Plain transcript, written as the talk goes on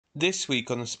This week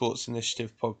on the Sports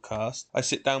Initiative podcast, I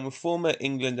sit down with former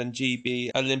England and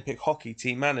GB Olympic hockey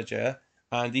team manager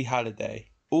Andy Halliday.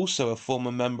 Also a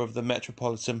former member of the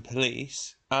Metropolitan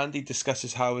Police, Andy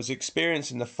discusses how his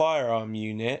experience in the firearm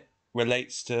unit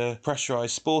relates to pressurised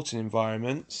sporting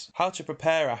environments, how to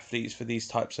prepare athletes for these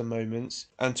types of moments,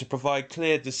 and to provide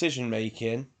clear decision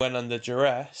making when under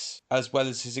duress, as well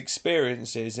as his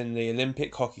experiences in the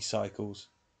Olympic hockey cycles.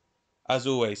 As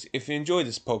always, if you enjoy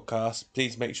this podcast,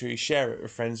 please make sure you share it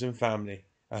with friends and family.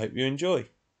 I hope you enjoy.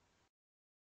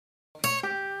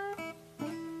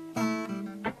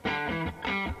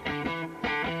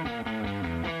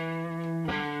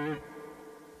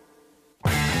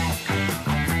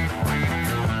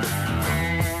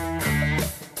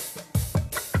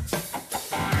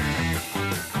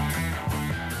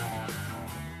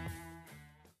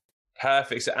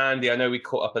 Perfect. So, Andy, I know we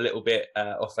caught up a little bit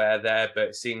off air there, but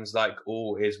it seems like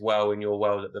all is well in your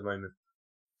world at the moment.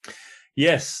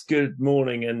 Yes, good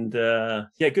morning, and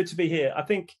good to be here. I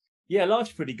think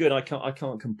life's pretty good. I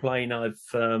can't complain.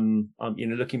 I'm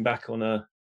looking back on a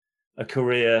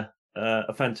career,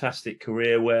 a fantastic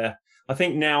career where I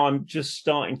think now I'm just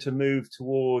starting to move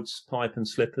towards pipe and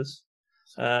slippers.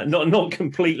 Not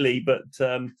completely, but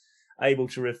able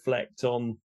to reflect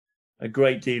on a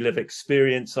great deal of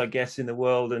experience, I guess, in the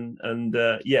world, and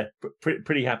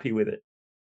pretty happy with it.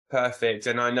 Perfect.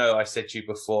 And I know I said to you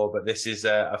before, but this is,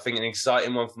 I think, an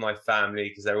exciting one for my family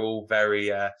because they're all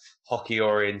very hockey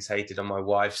orientated on my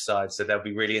wife's side. So they'll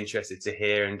be really interested to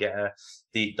hear and get a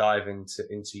deep dive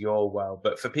into your world.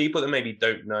 But for people that maybe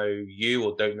don't know you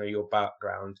or don't know your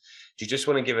background, do you just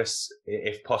want to give us,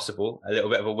 if possible, a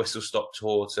little bit of a whistle-stop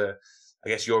tour to, I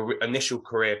guess, your initial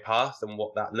career path and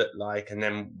what that looked like, and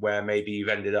then where maybe you've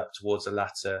ended up towards the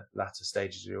latter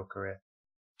stages of your career?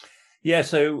 Yeah,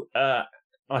 so I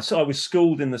was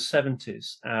schooled in the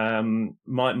 70s.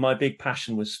 My big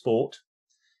passion was sport.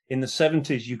 In the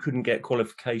 70s, you couldn't get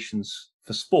qualifications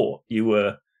for sport.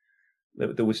 There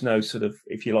was no sort of,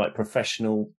 if you like,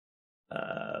 professional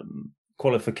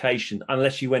qualification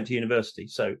unless you went to university.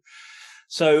 So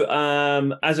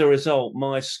as a result,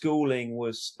 my schooling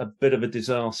was a bit of a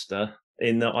disaster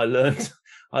in that I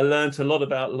learned a lot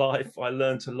about life. I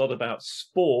learned a lot about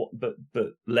sport, but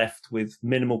left with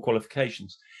minimal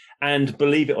qualifications. And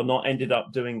believe it or not, ended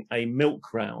up doing a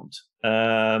milk round.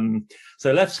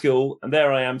 So left school, and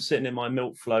there I am sitting in my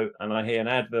milk float, and I hear an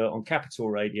advert on Capital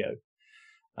Radio,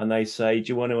 and they say,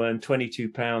 "Do you want to earn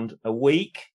 £22 a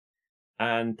week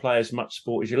and play as much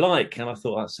sport as you like?" And I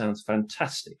thought, that sounds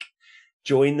fantastic.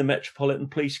 Join the Metropolitan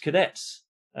Police cadets.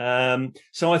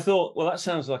 So I thought, well, that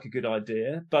sounds like a good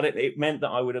idea, but it meant that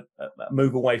I would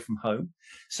move away from home.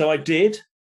 So I did,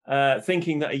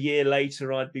 thinking that a year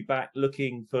later I'd be back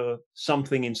looking for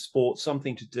something in sport,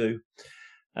 something to do.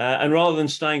 And rather than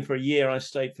staying for a year, I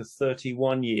stayed for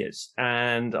 31 years.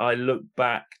 And I look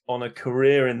back on a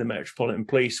career in the Metropolitan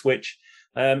Police, which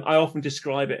I often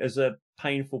describe it as a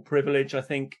painful privilege. I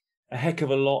think a heck of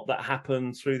a lot that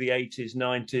happened through the 80s,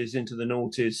 90s, into the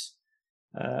noughties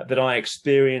that I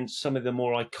experienced. Some of the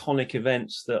more iconic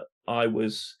events that I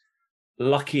was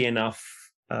lucky enough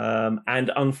and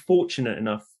unfortunate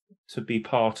enough to be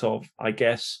part of, I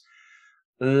guess,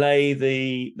 lay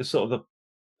the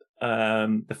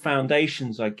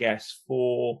foundations, I guess,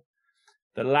 for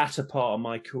the latter part of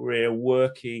my career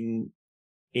working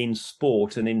in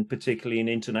sport, and in particularly in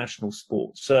international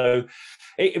sport. So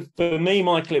for me,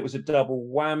 Michael, it was a double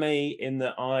whammy in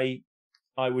that I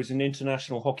was an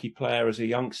international hockey player as a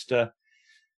youngster,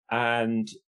 and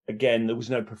again, there was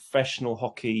no professional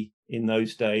hockey in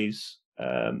those days,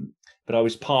 but I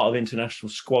was part of international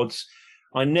squads.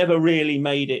 I never really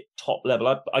made it top level.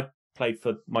 I played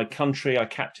for my country. I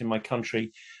captained my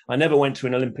country. I never went to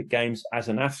an Olympic Games as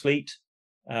an athlete.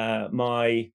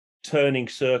 My turning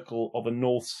circle of a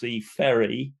North Sea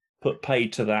ferry put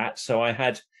paid to that. So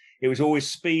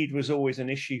speed was always an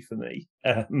issue for me,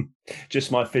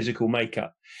 just my physical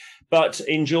makeup, but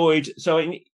enjoyed. So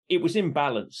it was in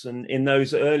balance. And in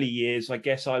those early years, I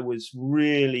guess I was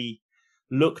really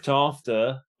looked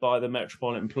after by the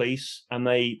Metropolitan Police, and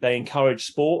they encouraged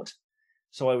sport.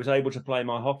 So I was able to play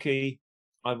my hockey.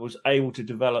 I was able to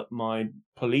develop my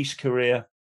police career.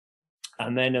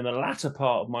 And then in the latter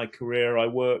part of my career, I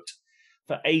worked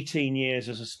for 18 years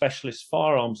as a specialist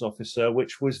firearms officer,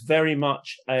 which was very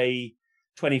much a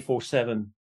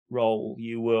 24/7 role.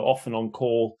 You were often on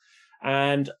call,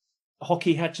 and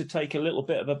hockey had to take a little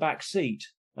bit of a back seat.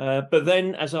 But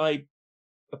then as I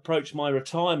approached my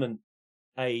retirement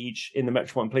age in the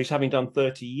Metropolitan Police, having done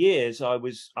 30 years, I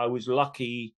was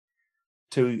lucky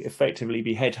to effectively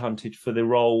be headhunted for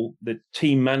the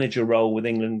team manager role with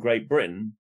England and Great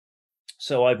Britain.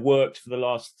 So I've worked for the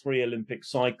last 3 Olympic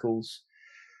cycles,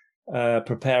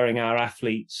 preparing our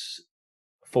athletes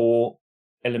for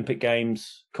Olympic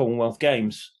Games, Commonwealth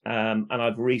Games, and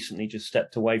I've recently just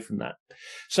stepped away from that.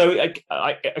 So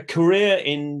a career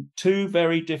in 2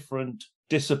 very different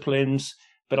disciplines,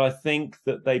 but I think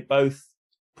that they both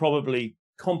probably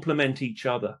complement each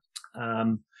other.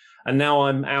 And now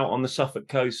I'm out on the Suffolk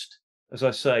coast, as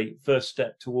I say, first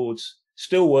step towards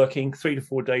still working 3 to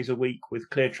 4 days a week with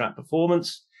Clear Track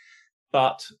Performance,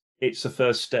 but it's the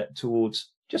first step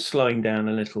towards just slowing down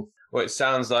a little. Well, it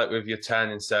sounds like with your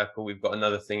turning circle, we've got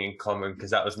another thing in common,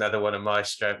 because that was another one of my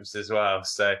strengths as well.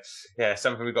 So, yeah,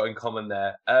 something we've got in common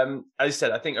there. As I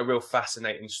said, I think a real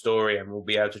fascinating story, and we'll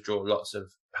be able to draw lots of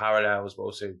parallels, but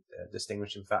also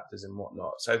distinguishing factors and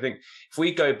whatnot. So I think if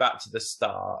we go back to the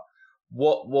start,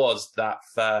 what was that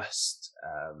first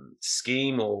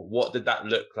scheme, or what did that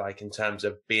look like in terms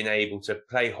of being able to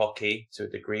play hockey to a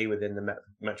degree within the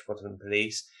Metropolitan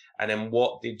Police? And then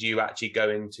what did you actually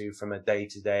go into from a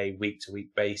day-to-day,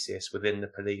 week-to-week basis within the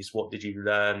police? What did you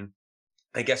learn?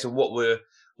 I guess, and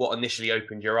what initially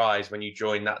opened your eyes when you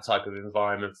joined that type of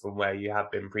environment from where you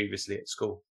had been previously at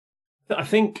school? I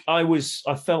think I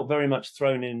felt very much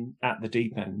thrown in at the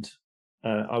deep end.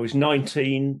 I was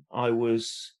 19. I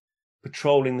was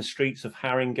patrolling the streets of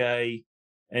Haringey,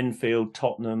 Enfield,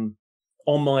 Tottenham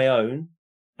on my own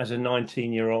as a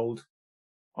 19-year-old.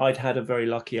 I'd had a very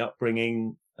lucky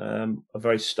upbringing, a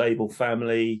very stable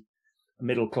family,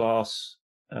 middle class.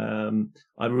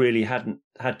 I really hadn't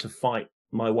had to fight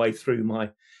my way through my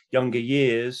younger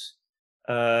years.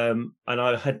 And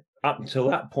I had, up until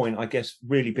that point, I guess,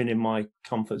 really been in my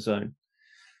comfort zone.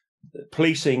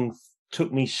 Policing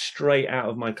took me straight out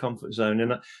of my comfort zone.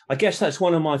 And I guess that's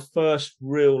one of my first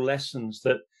real lessons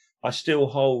that I still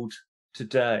hold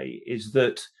today, is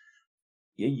that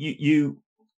you've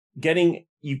got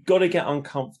to get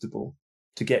uncomfortable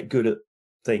to get good at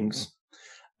things.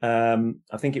 I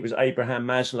think it was Abraham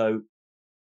Maslow,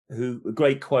 a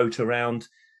great quote around,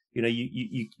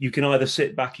 you can either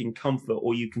sit back in comfort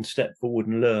or you can step forward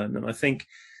and learn. And I think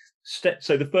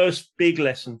so the first big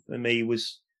lesson for me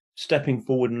was stepping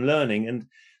forward and learning. And,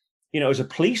 as a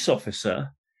police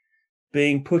officer,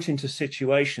 being put into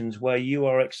situations where you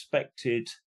are expected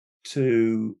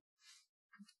to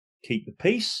keep the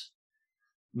peace,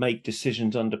 make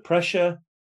decisions under pressure,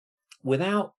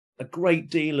 without a great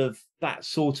deal of that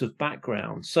sort of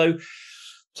background. So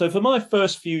for my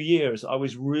first few years, I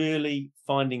was really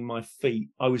finding my feet.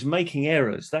 I was making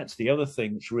errors. That's the other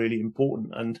thing that's really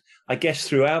important. And I guess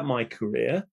throughout my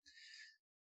career,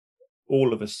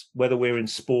 all of us, whether we're in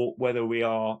sport, whether we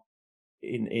are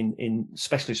in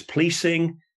specialist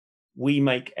policing, we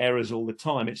make errors all the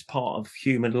time. It's part of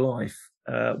human life.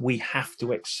 We have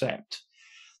to accept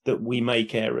that we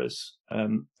make errors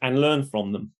and learn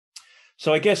from them.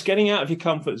 So I guess getting out of your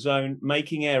comfort zone,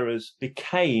 making errors,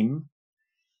 became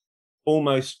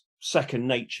almost second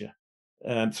nature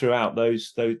throughout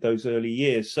those early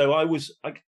years. So I was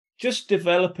just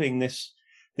developing this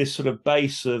sort of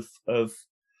base of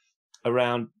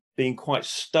around being quite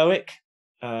stoic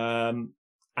and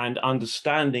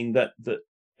understanding that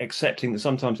accepting that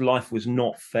sometimes life was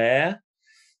not fair,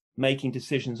 making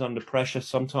decisions under pressure,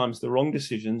 sometimes the wrong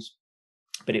decisions,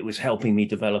 but it was helping me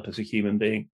develop as a human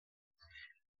being.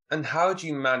 And how do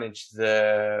you manage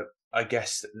the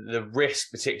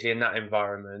risk, particularly in that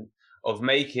environment, of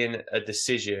making a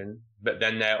decision, but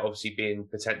then there obviously being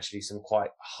potentially some quite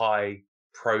high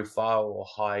profile or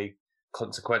high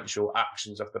consequential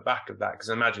actions off the back of that? Because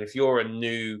imagine if you're a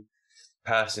new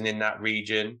person in that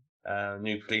region,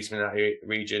 new policeman in that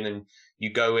region, and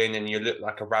you go in and you look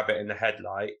like a rabbit in the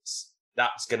headlights,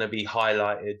 that's going to be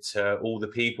highlighted to all the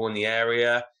people in the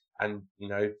area. And,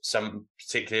 some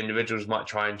particular individuals might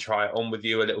try it on with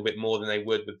you a little bit more than they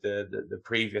would with the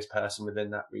previous person within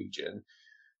that region.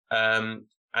 And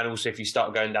also, if you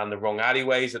start going down the wrong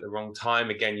alleyways at the wrong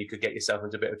time, again, you could get yourself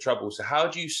into a bit of trouble. So how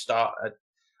do you start,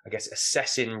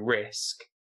 assessing risk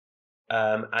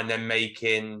and then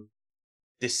making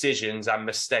decisions and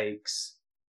mistakes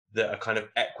that are kind of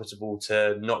equitable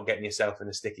to not getting yourself in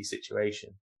a sticky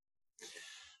situation?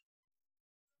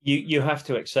 You have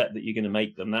to accept that you're going to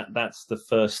make them. That's the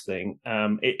first thing.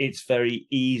 It's very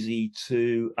easy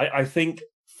to. I think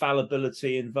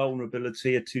fallibility and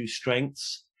vulnerability are 2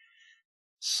 strengths.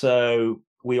 So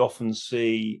we often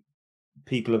see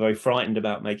people are very frightened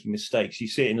about making mistakes. You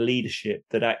see it in leadership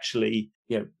that actually,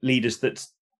 leaders that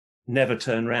never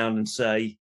turn around and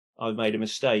say, "I've made a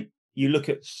mistake." You look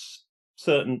at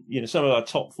certain, some of our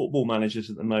top football managers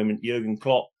at the moment, Jurgen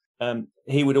Klopp.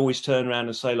 He would always turn around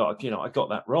and say, I got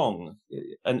that wrong.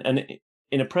 And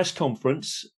in a press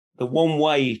conference, one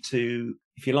way to,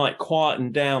 if you like,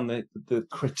 quieten down the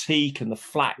critique and the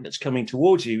flack that's coming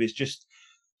towards you is just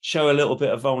show a little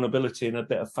bit of vulnerability and a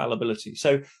bit of fallibility.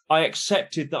 So I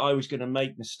accepted that I was going to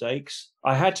make mistakes.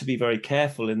 I had to be very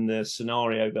careful in the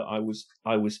scenario that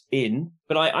I was in,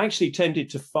 but I actually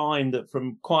tended to find that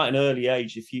from quite an early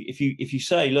age, if you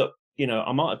say, look,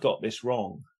 I might have got this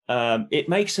wrong, it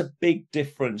makes a big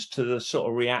difference to the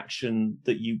sort of reaction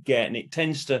that you get, and it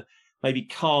tends to maybe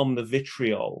calm the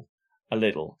vitriol a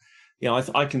little.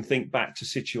 I can think back to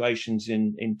situations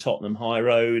in Tottenham High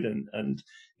Road and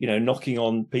knocking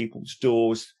on people's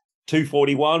doors,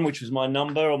 241, which was my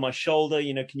number, on my shoulder.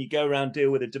 Can you go around, deal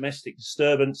with a domestic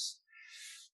disturbance?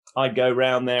 I'd go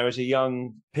round there as a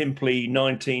young, pimply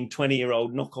 19,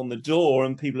 20-year-old, knock on the door,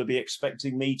 and people would be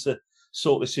expecting me to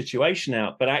sort the situation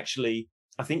out. But actually,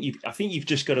 I think you've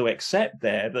just got to accept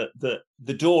there that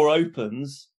the door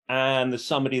opens and there's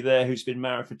somebody there who's been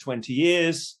married for 20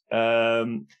 years.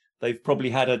 They've probably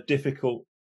had a difficult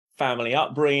family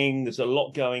upbringing. There's a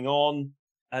lot going on.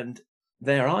 And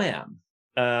there I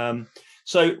am.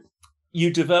 So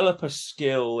you develop a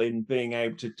skill in being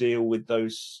able to deal with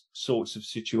those sorts of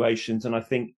situations. And I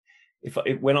think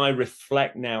when I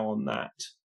reflect now on that,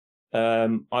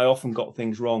 I often got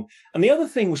things wrong. And the other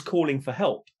thing was calling for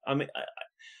help. I mean,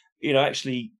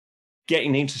 actually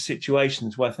getting into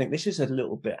situations where I think this is a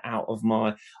little bit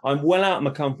I'm well out of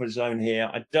my comfort zone here.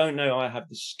 I don't know I have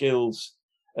the skills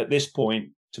at this point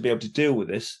to be able to deal with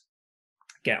this.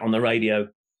 Get on the radio,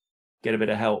 get a bit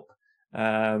of help.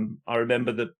 I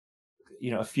remember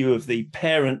a few of the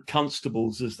parent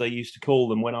constables, as they used to call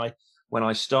them when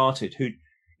I started, who,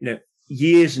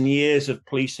 years and years of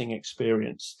policing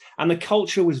experience. And the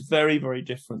culture was very, very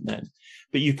different then.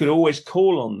 But you could always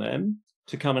call on them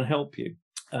to come and help you.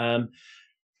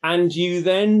 And you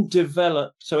then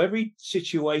develop, so every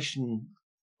situation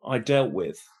I dealt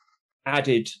with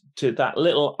added to that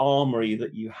little armory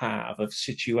that you have of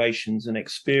situations and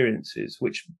experiences,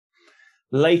 which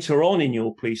later on in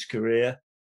your police career,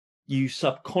 you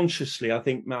subconsciously, I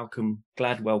think Malcolm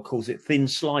Gladwell calls it thin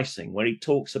slicing, where he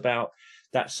talks about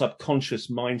that subconscious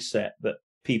mindset that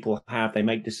people have. They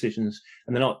make decisions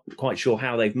and they're not quite sure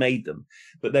how they've made them,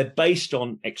 but they're based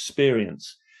on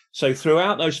experience. So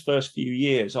throughout those first few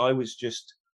years, I was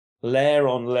just layer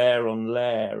on layer on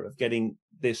layer of getting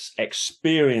this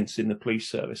experience in the police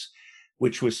service,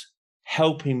 which was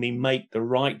helping me make the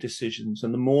right decisions.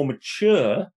 And the more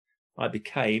mature I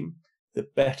became, the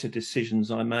better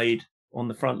decisions I made on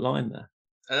the front line there.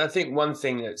 And I think one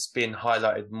thing that's been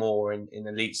highlighted more in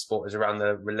elite sport is around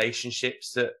the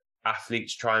relationships that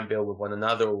athletes try and build with one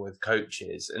another or with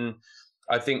coaches. And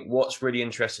I think what's really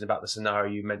interesting about the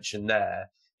scenario you mentioned there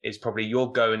is probably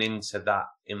you're going into that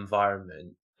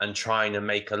environment and trying to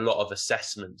make a lot of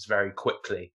assessments very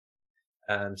quickly.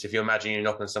 So if you imagine you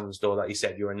knock on someone's door, like you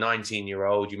said, you're a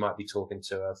 19-year-old, you might be talking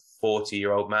to a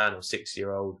 40-year-old man or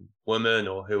 60-year-old woman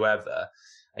or whoever,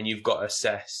 and you've got to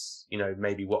assess,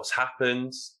 maybe what's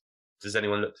happened. Does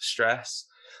anyone look distressed?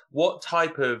 What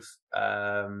type of,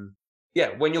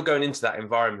 when you're going into that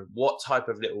environment, what type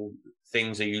of little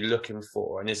things are you looking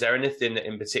for? And is there anything that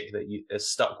in particular has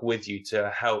stuck with you to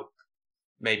help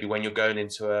maybe when you're going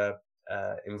into a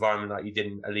environment like you did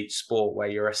in elite sport, where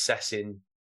you're assessing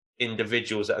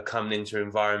individuals that are coming into an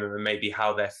environment and maybe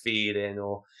how they're feeling,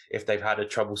 or if they've had a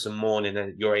troublesome morning,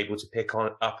 and you're able to pick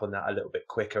up on that a little bit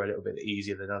quicker, a little bit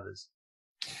easier than others?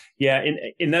 Yeah,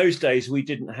 in those days, we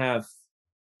didn't have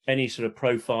any sort of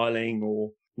profiling,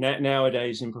 or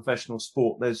nowadays in professional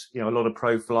sport, there's a lot of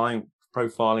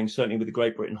profiling. Certainly with the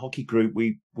Great Britain Hockey Group,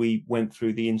 we went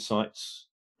through the Insights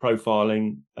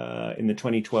profiling in the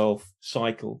 2012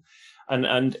 cycle.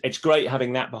 And it's great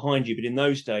having that behind you. But in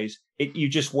those days, you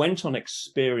just went on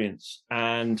experience.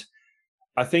 And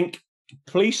I think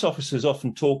police officers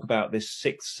often talk about this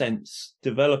sixth sense,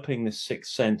 developing this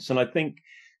sixth sense. And I think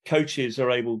coaches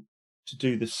are able to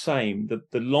do the same.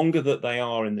 The longer that they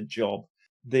are in the job,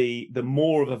 the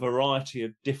more of a variety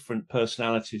of different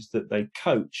personalities that they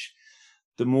coach,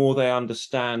 the more they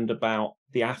understand about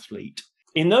the athlete.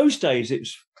 In those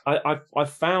days, I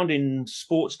found in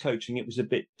sports coaching, it was a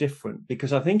bit different,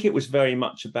 because I think it was very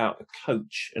much about the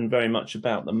coach and very much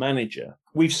about the manager.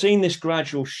 We've seen this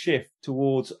gradual shift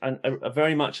towards a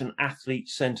very much an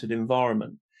athlete-centered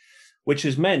environment, which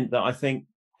has meant that I think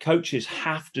coaches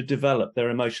have to develop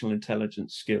their emotional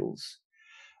intelligence skills.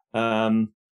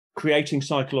 Creating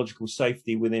psychological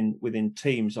safety within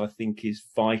teams, I think, is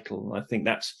vital. I think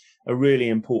that's a really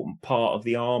important part of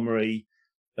the armory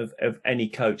of any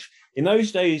coach. In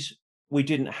those days, we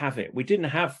didn't have it. We didn't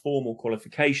have formal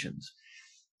qualifications.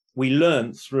 We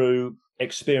learned through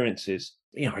experiences.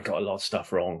 I got a lot of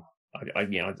stuff wrong.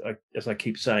 As I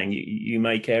keep saying, you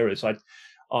make errors.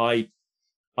 I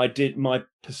did, my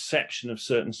perception of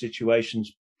certain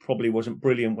situations probably wasn't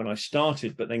brilliant when I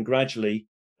started, but then gradually,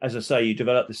 as I say, you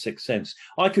develop the sixth sense.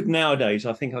 I think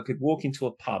I could walk into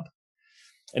a pub,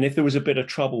 and if there was a bit of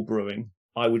trouble brewing,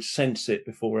 I would sense it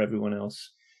before everyone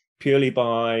else, purely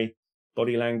by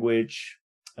body language.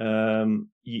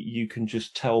 You can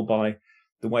just tell by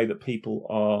the way that people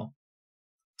are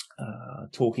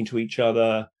talking to each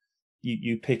other.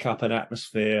 You pick up an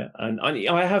atmosphere, and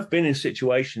I have been in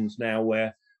situations now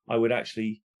where I would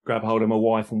actually grab hold of my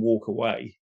wife and walk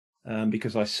away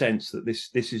because I sense that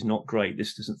this is not great.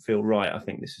 This doesn't feel right. I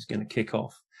think this is going to kick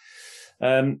off.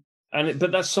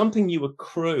 But that's something you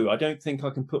accrue. I don't think I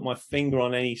can put my finger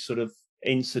on any sort of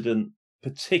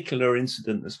particular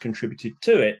incident that's contributed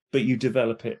to it, but you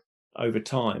develop it over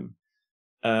time.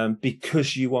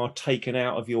 Because you are taken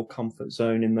out of your comfort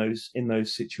zone in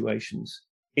those situations.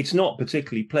 It's not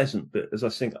particularly pleasant, but as I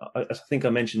think I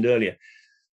mentioned earlier,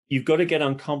 you've got to get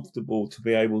uncomfortable to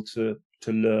be able to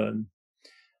learn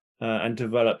and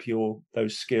develop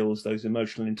those skills, those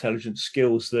emotional intelligence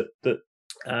skills that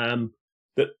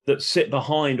sit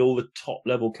behind all the top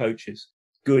level coaches.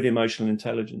 Good emotional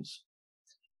intelligence.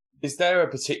 Is there a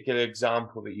particular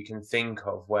example that you can think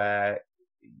of where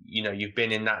you've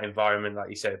been in that environment, like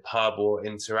you said, a pub or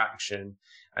interaction,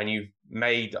 and you've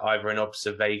made either an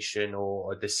observation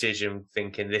or a decision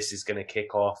thinking this is going to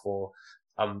kick off, or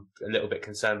I'm a little bit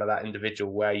concerned about that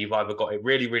individual, where you've either got it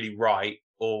really, really right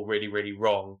or really, really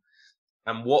wrong?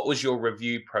 And what was your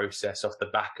review process off the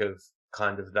back of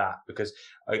kind of that? Because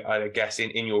I guess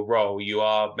in your role, you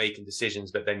are making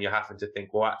decisions, but then you're having to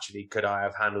think, well, actually, could I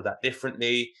have handled that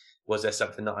differently? Was there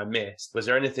something that I missed? Was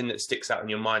there anything that sticks out in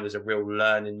your mind as a real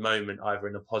learning moment, either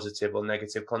in a positive or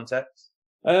negative context?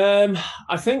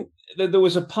 I think that there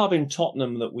was a pub in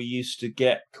Tottenham that we used to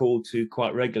get called to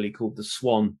quite regularly, called the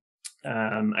Swan,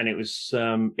 and it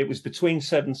was between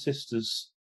Seven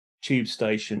Sisters Tube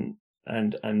Station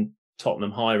and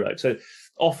Tottenham High Road. So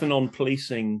often on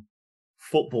policing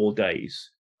football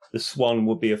days, the Swan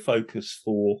would be a focus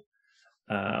for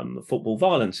football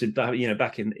violence,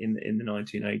 back in the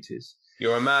 1980s.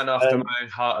 You're a man after my own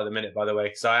heart at the minute, by the way,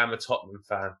 because I am a Tottenham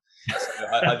fan.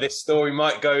 So this story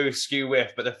might go skew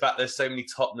with, but the fact there's so many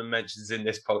Tottenham mentions in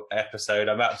this episode,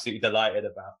 I'm absolutely delighted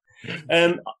about.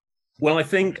 Well, I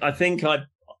think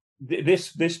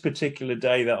this particular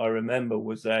day that I remember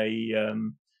was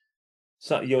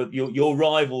your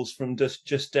rivals from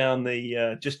just down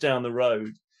the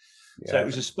road. Yeah. So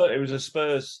it was a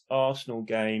Spurs Arsenal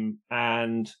game,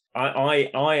 and I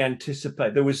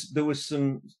anticipate there was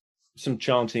some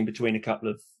chanting between a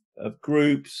couple of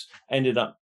groups. They ended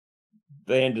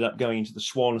up going into the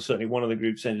Swan. Certainly, one of the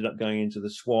groups ended up going into the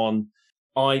Swan.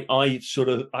 I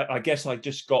guess I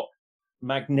just got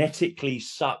magnetically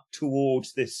sucked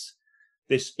towards this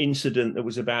incident that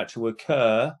was about to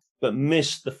occur, but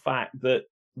missed the fact that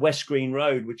West Green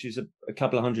Road, which is a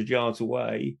couple of hundred yards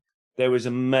away, there was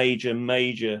a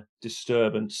major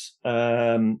disturbance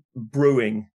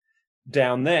brewing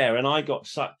down there, and I got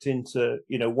sucked into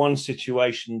one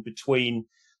situation between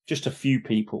just a few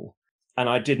people, and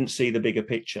I didn't see the bigger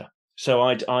picture. So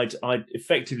I'd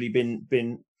effectively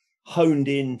been honed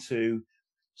into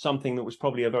something that was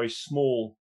probably a very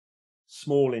small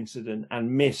incident,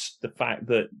 and missed the fact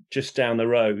that just down the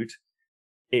road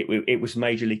it was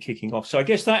majorly kicking off. So I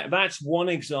guess that's one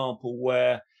example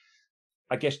where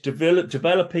I guess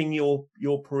developing your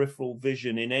peripheral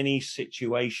vision in any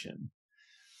situation,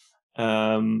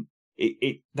 that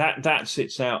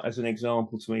sits out as an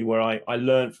example to me, where I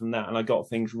learned from that, and I got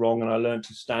things wrong, and I learned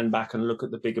to stand back and look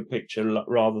at the bigger picture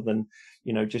rather than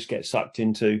just get sucked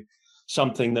into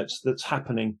something that's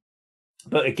happening.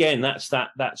 But again, that's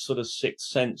that sort of sixth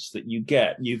sense that you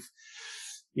get.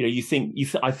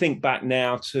 I think back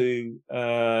now to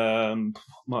the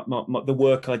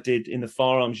work I did in the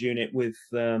firearms unit with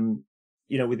the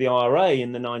IRA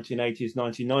in the 1980s,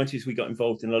 1990s. We got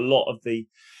involved in a lot of the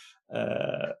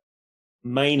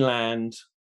mainland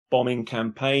bombing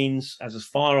campaigns. As a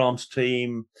firearms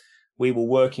team, we were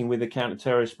working with the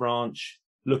counter-terrorist branch,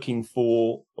 looking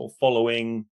for or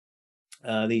following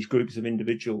these groups of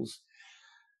individuals.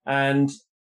 And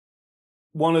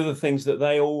one of the things that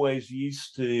they always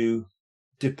used to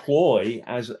deploy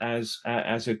as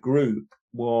a group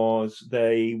was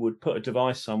they would put a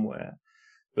device somewhere,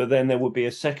 but then there would be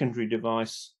a secondary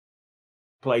device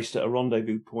placed at a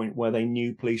rendezvous point where they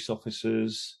knew police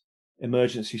officers,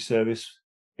 emergency services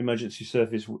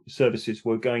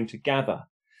were going to gather.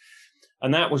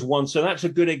 And that was one. So that's a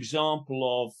good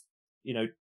example of,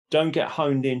 don't get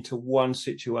honed into one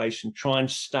situation. Try and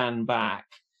stand back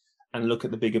and look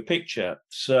at the bigger picture.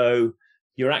 So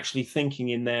you're actually thinking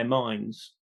in their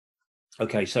minds,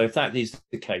 okay, so if that is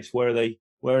the case, where are they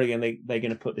going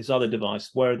to put this other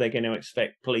device? Where are they going to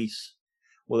expect police?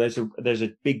 Well, there's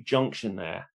a big junction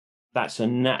there. That's a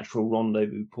natural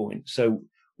rendezvous point. So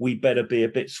we better be a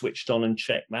bit switched on and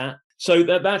check that. So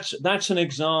that's an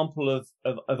example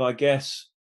of I guess,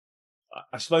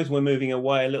 I suppose we're moving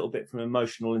away a little bit from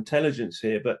emotional intelligence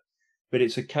here, but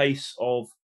it's a case of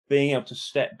being able to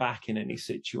step back in any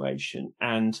situation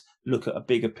and look at a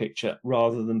bigger picture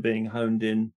rather than being honed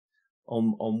in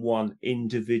on one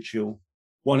individual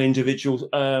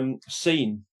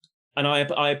scene. And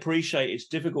I appreciate it's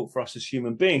difficult for us as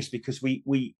human beings because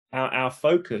our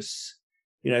focus,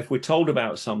 if we're told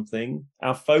about something,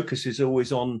 our focus is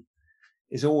always on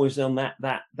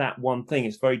that one thing.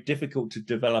 It's very difficult to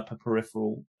develop a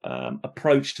peripheral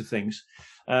approach to things.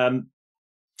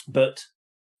 But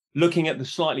looking at the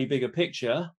slightly bigger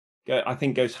picture, I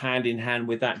think goes hand in hand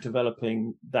with that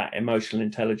developing that emotional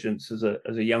intelligence as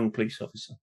a young police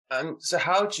officer. So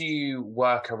how do you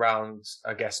work around,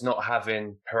 I guess, not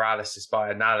having paralysis by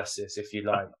analysis, if you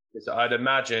like? Because I'd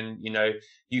imagine,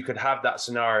 you could have that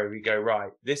scenario where you go,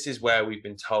 right, this is where we've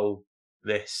been told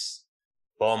this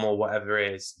bomb or whatever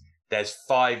it is. There's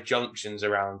 5 junctions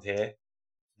around here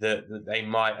that they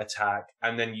might attack.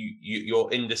 And then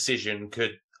your indecision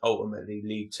could ultimately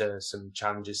lead to some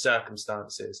challenging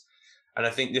circumstances. And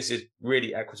I think this is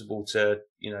really equitable to,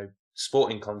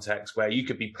 sporting context where you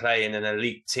could be playing an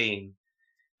elite team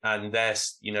and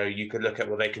there's, you could look at,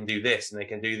 well, they can do this and they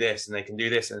can do this and they can do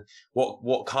this. And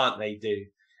what can't they do?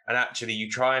 And actually you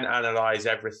try and analyze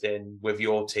everything with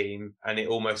your team and it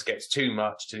almost gets too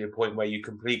much to the point where you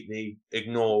completely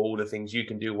ignore all the things you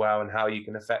can do well and how you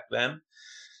can affect them.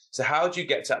 So how do you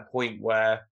get to that point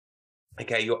where,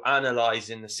 okay, you're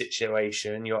analyzing the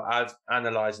situation, you're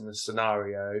analyzing the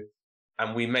scenario,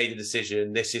 and we made a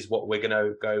decision, this is what we're going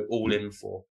to go all in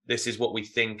for. This is what we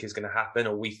think is going to happen,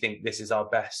 or we think this is our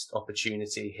best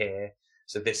opportunity here.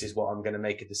 So this is what I'm going to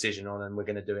make a decision on, and we're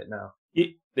going to do it now.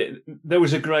 There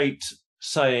was a great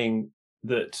saying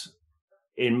that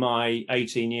in my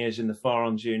 18 years in the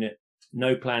firearms unit,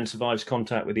 no plan survives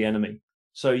contact with the enemy.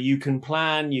 So you can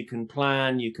plan, you can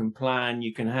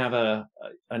have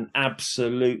an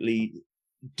absolutely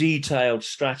detailed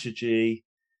strategy,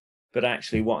 but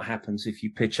actually what happens if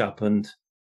you pitch up and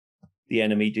the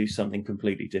enemy do something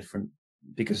completely different?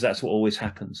 Because that's what always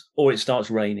happens. Or it starts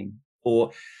raining,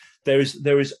 or there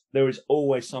is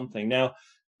always something. Now,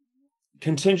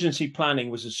 contingency planning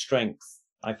was a strength,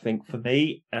 I think, for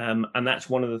me. And that's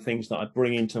one of the things that I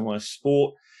bring into my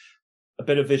sport. A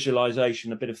bit of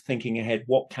visualization, a bit of thinking ahead.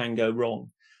 What can go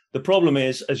wrong? The problem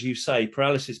is, as you say,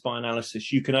 paralysis by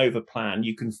analysis. You can overplan.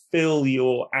 You can fill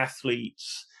your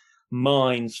athletes'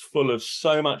 minds full of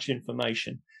so much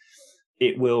information.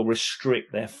 It will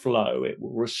restrict their flow. It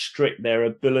will restrict their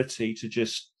ability to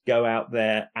just go out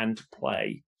there and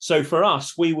play. So for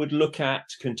us, we would look at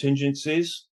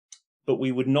contingencies, but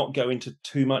we would not go into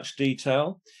too much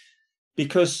detail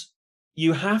because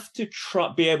you have to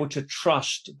be able to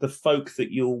trust the folk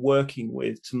that you're working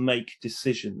with to make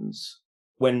decisions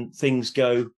when things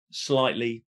go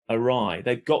slightly awry.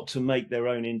 They've got to make their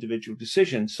own individual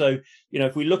decisions. So,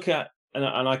 if we look at, and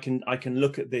I can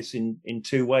look at this in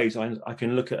 2 ways. I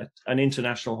can look at an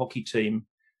international hockey team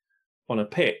on a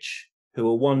pitch who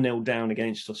are 1-0 down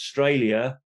against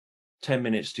Australia, 10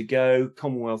 minutes to go,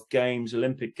 Commonwealth Games,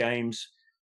 Olympic Games.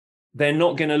 They're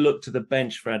not going to look to the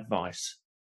bench for advice.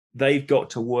 They've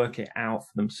got to work it out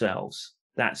for themselves.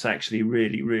 That's actually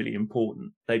really, really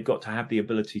important. They've got to have the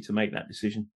ability to make that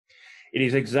decision. It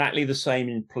is exactly the same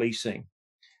in policing,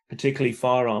 particularly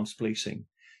firearms policing.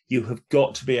 You have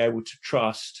got to be able to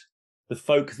trust the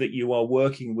folk that you are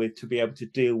working with to be able to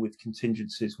deal with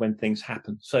contingencies when things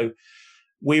happen. So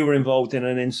we were involved in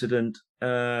an incident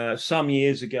some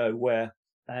years ago where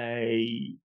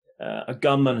a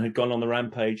gunman had gone on the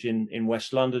rampage in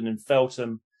West London, in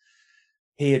Feltham.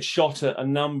 He had shot at a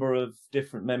number of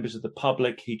different members of the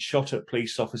public. He'd shot at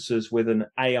police officers with an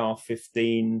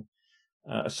AR-15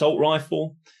 assault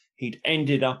rifle. He'd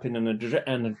ended up in an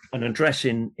address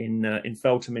in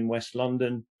Feltham in West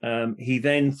London. He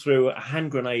then threw a hand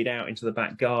grenade out into the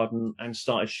back garden and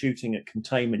started shooting at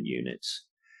containment units.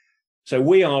 So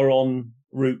we are en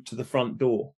route to the front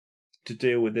door to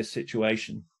deal with this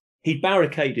situation. He'd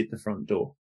barricaded the front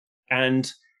door,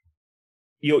 and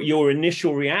your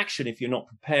initial reaction, if you're not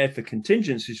prepared for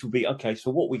contingencies, will be, okay,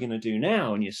 so what are we going to do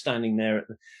now? And you're standing there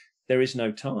there is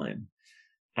no time.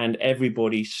 And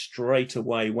everybody straight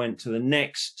away went to the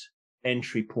next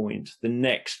entry point, the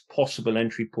next possible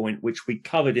entry point, which we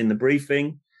covered in the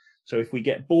briefing. So if we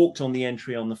get balked on the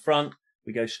entry on the front,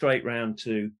 we go straight round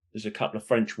to, there's a couple of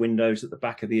French windows at the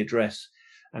back of the address,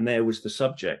 and there was the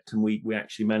subject, and we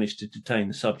actually managed to detain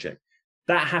the subject.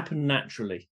 That happened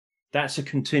naturally. That's a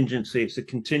contingency. It's a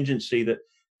contingency that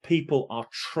people are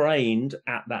trained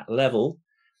at that level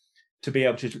to be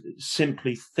able to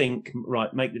simply think,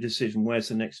 right, make the decision, where's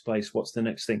the next place, what's the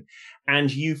next thing?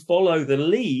 And you follow the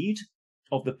lead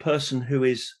of the person who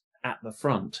is at the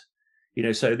front.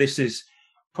 So this is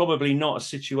probably not a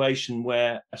situation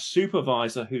where a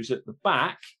supervisor who's at the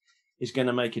back is going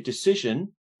to make a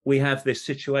decision. We have this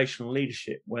situational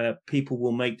leadership where people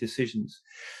will make decisions.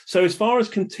 So as far as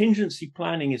contingency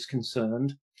planning is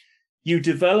concerned, you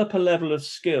develop a level of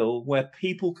skill where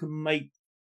people can make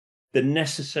the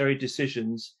necessary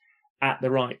decisions at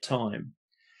the right time.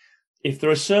 If there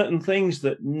are certain things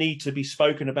that need to be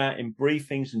spoken about in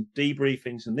briefings and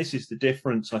debriefings, and this is the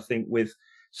difference, I think,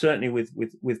 certainly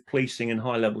with policing and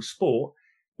high level sport,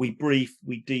 we brief,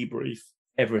 we debrief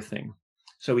everything.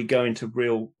 So we go into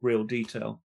real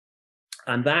detail.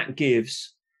 And that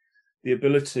gives the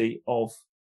ability of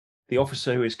the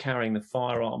officer who is carrying the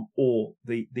firearm or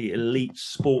the elite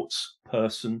sports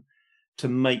person to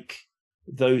make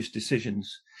those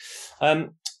decisions. It's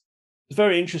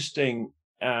very interesting.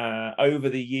 Over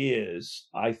the years,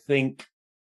 I think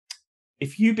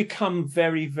if you become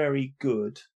very, very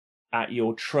good at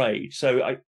your trade,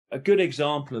 so a good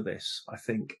example of this, I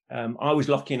think, I was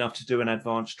lucky enough to do an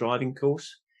advanced driving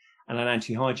course and an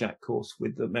anti-hijack course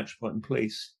with the Metropolitan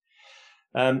Police.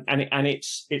 And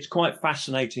it's quite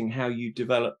fascinating how you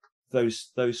develop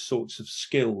those sorts of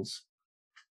skills.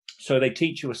 So they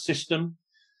teach you a system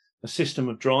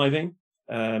of driving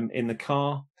in the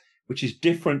car, which is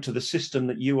different to the system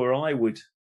that you or I would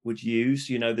use.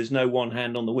 There's no one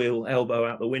hand on the wheel, elbow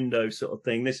out the window sort of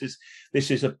thing. This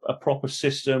is a proper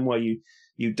system where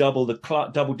you double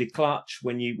declutch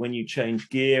when you change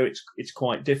gear. It's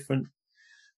quite different.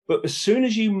 But as soon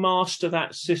as you master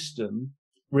that system,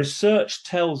 research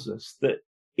tells us that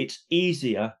it's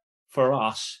easier for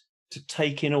us to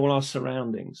take in all our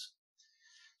surroundings.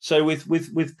 So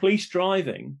with police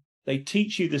driving, they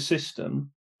teach you the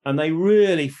system and they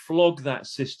really flog that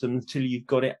system until you've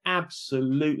got it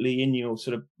absolutely in your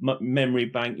sort of memory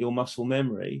bank, your muscle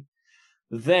memory.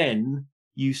 Then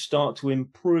you start to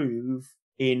improve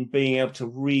in being able to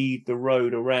read the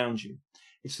road around you.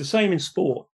 It's the same in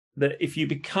sport, that if you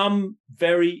become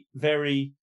very,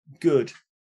 very good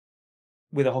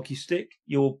with a hockey stick,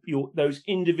 those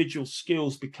individual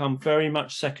skills become very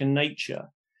much second nature.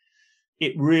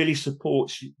 It really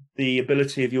supports the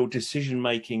ability of your decision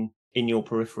making in your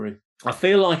periphery. I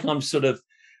feel like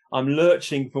I'm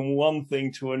lurching from one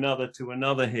thing to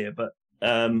another here, but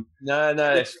no,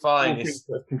 it's fine. It's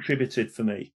contributed for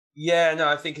me. Yeah, no,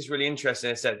 I think it's really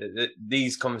interesting. I said that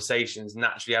these conversations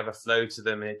naturally have a flow to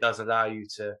them, and it does allow you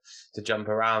to jump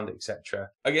around, etc.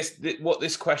 I guess what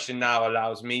this question now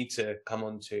allows me to come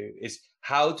on to is,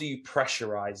 how do you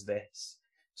pressurize this?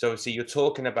 So obviously you're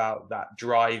talking about that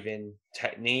driving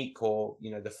technique, or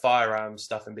the firearm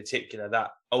stuff in particular,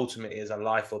 that ultimately is a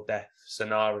life or death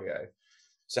scenario.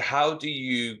 So how do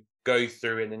you go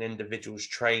through in an individual's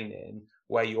training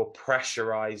where you're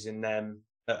pressurizing them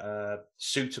at a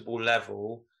suitable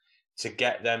level to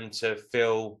get them to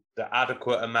feel the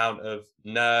adequate amount of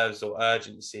nerves or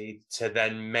urgency to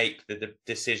then make the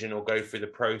decision or go through the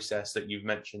process that you've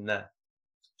mentioned there?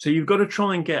 So you've got to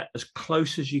try and get as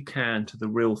close as you can to the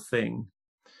real thing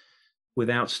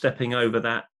without stepping over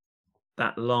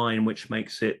that line, which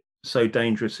makes it so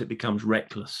dangerous it becomes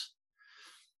reckless.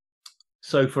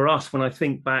 So for us, when I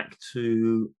think back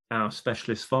to our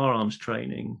specialist firearms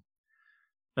training,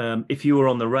 if you were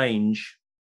on the range,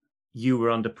 you were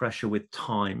under pressure with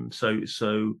time.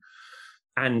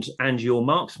 And your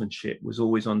marksmanship was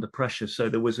always under pressure. So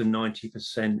there was a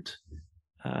 90%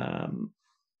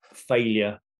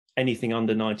 failure, anything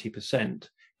under 90%.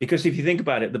 Because if you think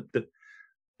about it,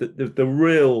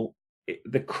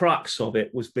 the crux of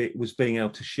it was being able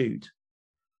to shoot.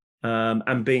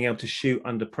 And being able to shoot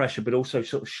under pressure, but also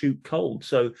sort of shoot cold.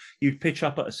 So you'd pitch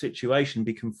up at a situation,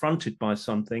 be confronted by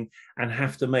something, and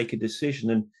have to make a decision.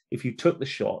 And if you took the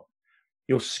shot,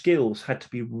 your skills had to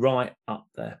be right up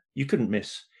there. You couldn't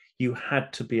miss. You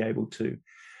had to be able to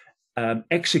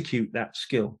execute that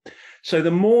skill. So the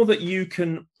more that you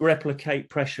can replicate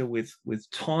pressure with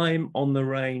time on the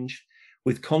range,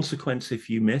 with consequence if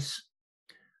you miss.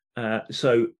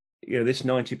 So this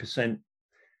 90%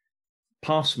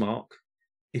 pass mark,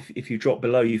 if you drop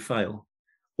below, you fail,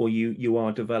 or you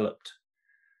are developed.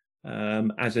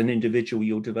 as an individual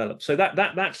you'll develop. So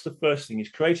that's the first thing, is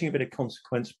creating a bit of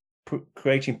consequence,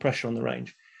 creating pressure on the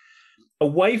range.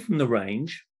 Away from the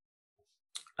range,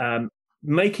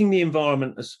 making the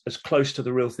environment as close to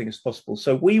the real thing as possible.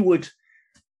 So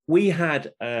we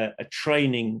had a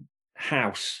training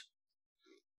house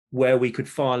where we could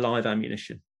fire live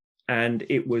ammunition, and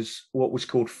it was what was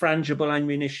called frangible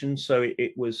ammunition. So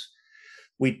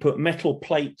we'd put metal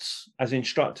plates, as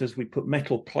instructors, we'd put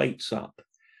metal plates up.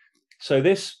 So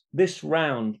this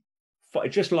round,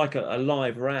 just like a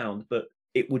live round, but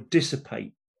it would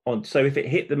dissipate so if it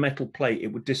hit the metal plate, it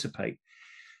would dissipate.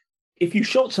 If you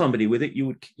shot somebody with it,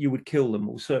 you would kill them,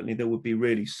 or certainly there would be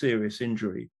really serious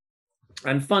injury.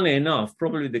 And funnily enough,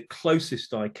 probably the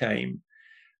closest I came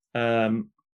to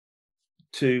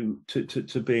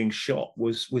being shot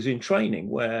was in training,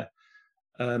 where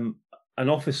an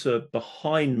officer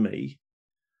behind me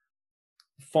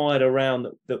fired a round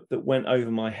that went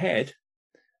over my head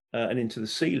and into the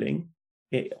ceiling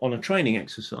on a training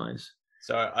exercise.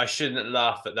 So I shouldn't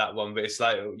laugh at that one, but it's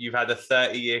like you've had a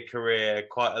 30-year career,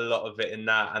 quite a lot of it in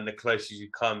that, and the closest you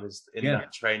come is in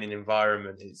that training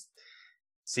environment. It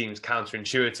seems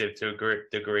counterintuitive to a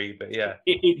degree, but yeah.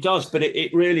 It does, but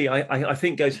it really, I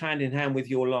think, goes hand in hand with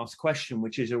your last question,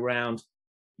 which is around,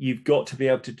 you've got to be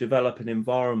able to develop an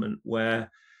environment where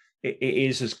it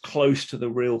is as close to the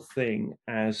real thing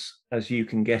as you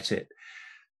can get it.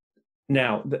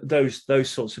 Now, those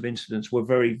sorts of incidents were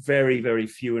very, very, very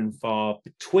few and far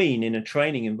between in a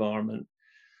training environment.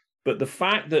 But the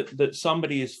fact that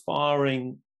somebody is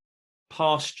firing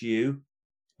past you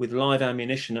with live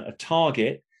ammunition at a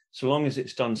target, so long as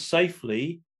it's done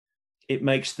safely, it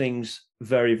makes things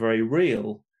very, very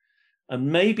real.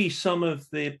 And maybe some of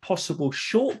the possible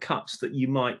shortcuts that you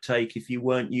might take if you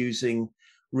weren't using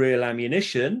real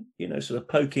ammunition, sort of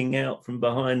poking out from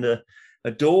behind a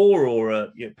door or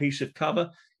a piece of cover,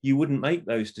 you wouldn't make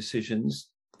those decisions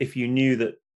if you knew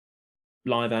that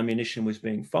live ammunition was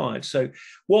being fired. So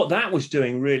what that was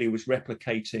doing really was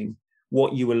replicating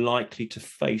what you were likely to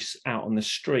face out on the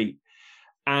street.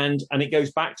 And it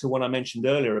goes back to what I mentioned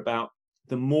earlier about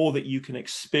the more that you can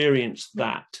experience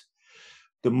that,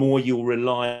 the more you'll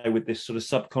rely with this sort of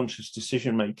subconscious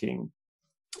decision-making,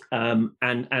 and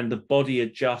the body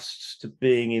adjusts to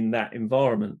being in that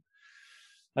environment.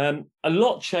 A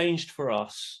lot changed for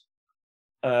us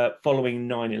following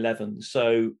 9/11.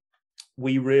 So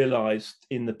we realized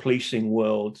in the policing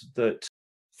world that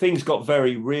things got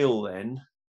very real then,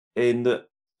 in that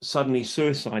suddenly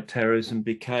suicide terrorism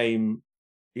became,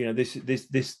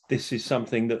 this is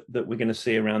something that we're going to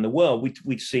see around the world.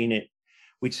 We'd seen it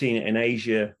in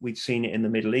Asia, we'd seen it in the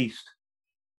Middle East,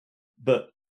 but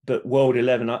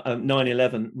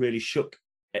 9/11 really shook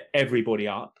everybody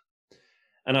up.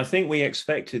 And I think we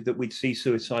expected that we'd see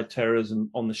suicide terrorism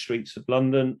on the streets of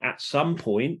London at some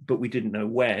point, but we didn't know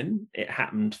when. It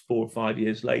happened 4 or 5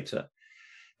 years later.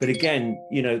 But again,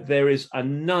 there is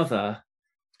another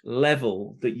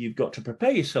level that you've got to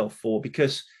prepare yourself for,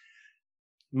 because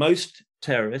most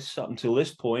terrorists up until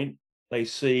this point, they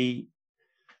see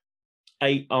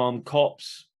 8 armed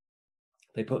cops,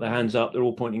 they put their hands up, they're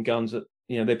all pointing guns at,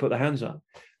 they put their hands up.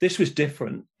 This was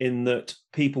different in that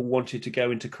people wanted to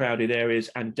go into crowded areas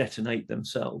and detonate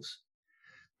themselves.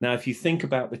 Now, if you think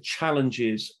about the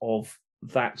challenges of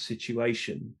that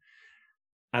situation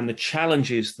and the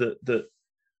challenges that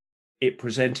it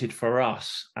presented for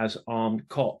us as armed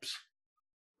cops,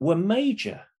 were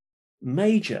major,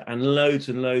 and loads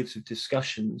of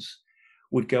discussions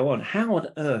would go on. How on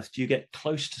earth do you get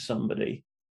close to somebody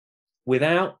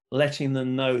without letting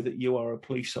them know that you are a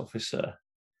police officer,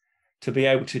 to be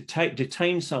able to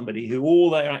detain somebody who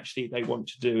all they want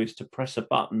to do is to press a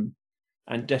button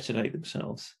and detonate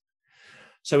themselves?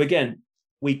 So again,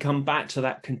 we come back to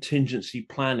that contingency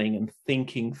planning and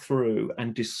thinking through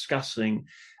and discussing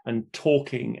and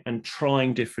talking and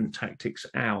trying different tactics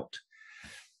out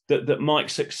that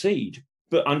might succeed.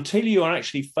 But until you are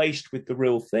actually faced with the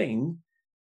real thing,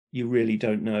 you really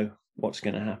don't know what's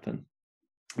going to happen.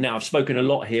 Now, I've spoken a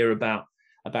lot here about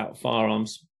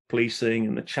firearms policing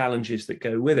and the challenges that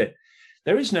go with it.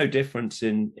 There is no difference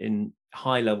in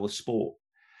high level sport.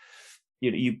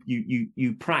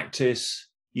 You practice,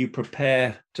 you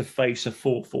prepare to face a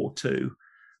 4-4-2,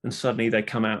 and suddenly they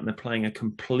come out and they're playing a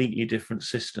completely different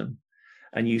system.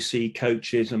 And you see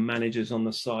coaches and managers on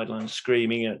the sideline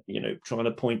screaming at, trying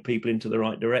to point people into the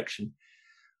right direction.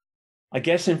 I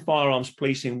guess in firearms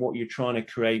policing, what you're trying to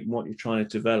create and what you're trying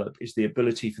to develop is the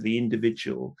ability for the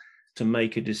individual to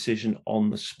make a decision on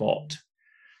the spot,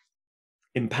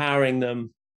 empowering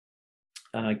them,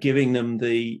 giving them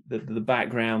the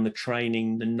background, the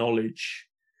training, the knowledge,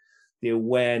 the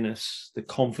awareness, the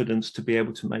confidence to be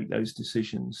able to make those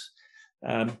decisions.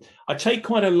 I take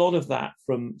quite a lot of that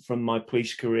from my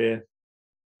police career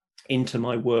into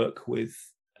my work with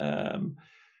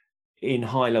in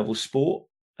high level sport,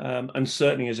 and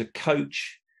certainly as a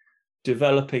coach,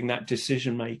 developing that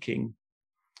decision making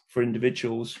for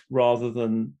individuals rather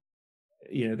than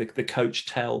the coach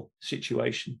tell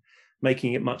situation,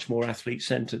 making it much more athlete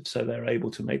centered so they're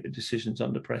able to make the decisions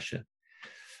under pressure.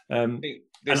 I think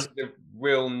this is a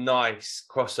real nice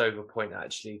crossover point,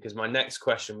 actually, because my next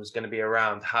question was going to be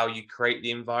around how you create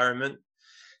the environment.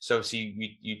 So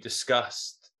obviously you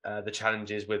discussed the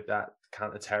challenges with that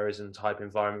counter-terrorism type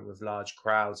environment with large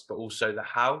crowds, but also the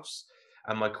house.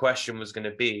 And my question was going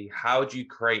to be, how do you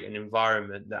create an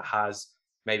environment that has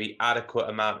maybe adequate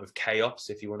amount of chaos,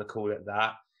 if you want to call it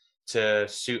that, to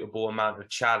suitable amount of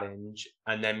challenge,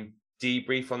 and then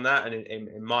debrief on that? And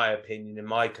in my opinion, in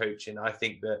my coaching, I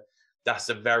think that that's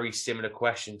a very similar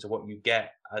question to what you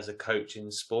get as a coach in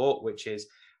sport, which is,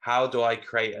 how do I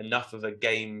create enough of a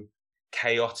game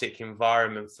chaotic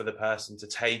environment for the person to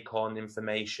take on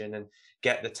information and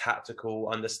get the tactical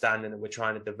understanding that we're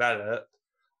trying to develop,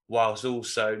 whilst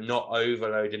also not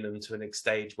overloading them to an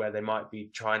stage where they might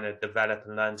be trying to develop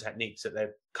and learn techniques that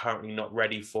they're currently not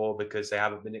ready for because they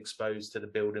haven't been exposed to the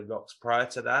building blocks prior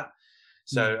to that.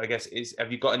 So I guess,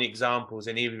 have you got any examples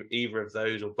in either of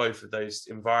those or both of those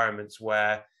environments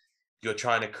where you're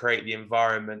trying to create the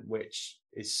environment which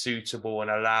is suitable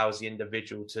and allows the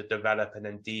individual to develop and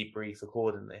then debrief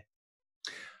accordingly?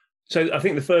 So I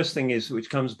think the first thing is, which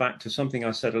comes back to something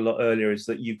I said a lot earlier, is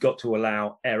that you've got to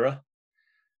allow error.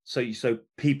 So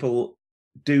people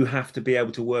do have to be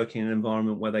able to work in an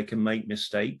environment where they can make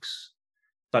mistakes,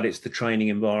 but it's the training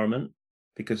environment,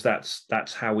 because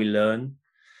that's how we learn.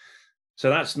 So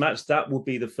that would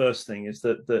be the first thing, is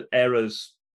that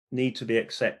errors need to be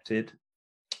accepted,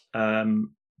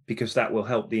 because that will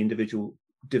help the individual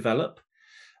develop.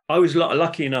 I was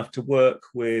lucky enough to work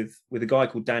with a guy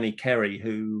called Danny Kerry,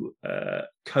 who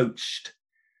coached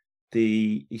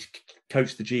the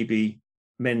GB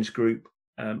men's group.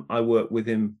 I worked with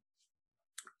him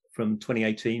from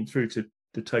 2018 through to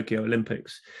the Tokyo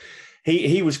Olympics.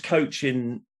 He was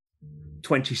coaching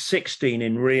 2016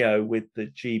 in Rio with the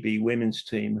GB women's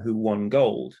team, who won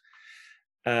gold,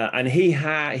 and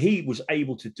he was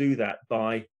able to do that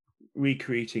by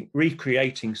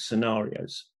recreating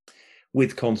scenarios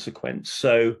with consequence.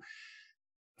 So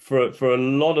for a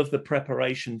lot of the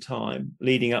preparation time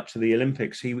leading up to the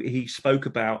Olympics, he spoke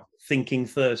about thinking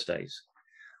Thursdays,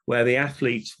 where the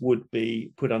athletes would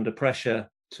be put under pressure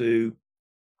to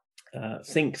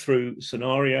think through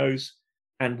scenarios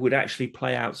and would actually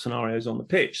play out scenarios on the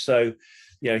pitch. So,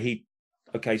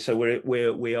 so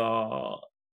we are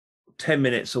 10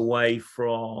 minutes away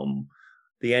from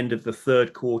the end of the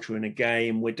third quarter in a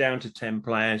game. We're down to 10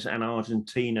 players, and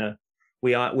Argentina,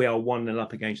 we are 1-0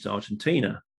 up against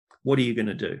Argentina. What are you going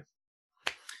to do?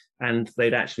 And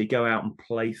they'd actually go out and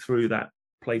play through that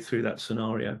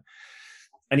scenario.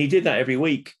 And he did that every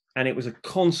week. And it was a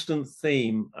constant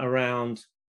theme around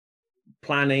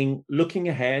planning, looking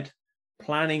ahead,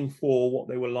 planning for what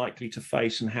they were likely to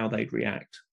face and how they'd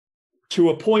react, to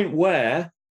a point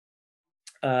where,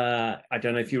 I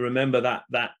don't know if you remember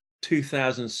that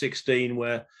 2016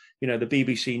 where, the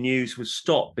BBC News was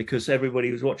stopped because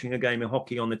everybody was watching a game of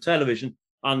hockey on the television,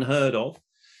 unheard of.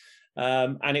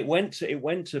 And it went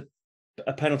to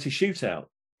a penalty shootout.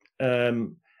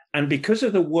 And because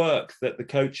of the work that the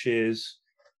coaches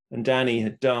and Danny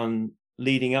had done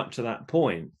leading up to that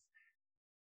point,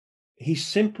 he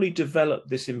simply developed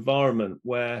this environment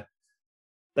where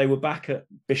they were back at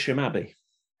Bisham Abbey.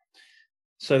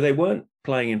 So they weren't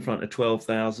playing in front of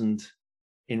 12,000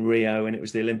 in Rio, and it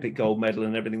was the Olympic gold medal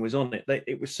and everything was on it.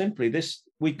 It was simply this.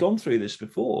 We'd gone through this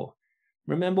before.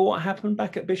 Remember what happened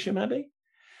back at Bisham Abbey?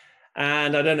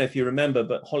 And I don't know if you remember,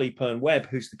 but Holly Pern-Webb,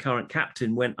 who's the current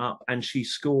captain, went up and she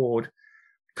scored,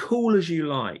 cool as you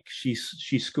like. She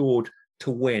scored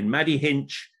to win. Maddie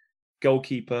Hinch,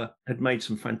 goalkeeper, had made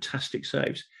some fantastic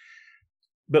saves.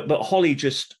 But Holly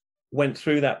just went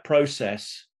through that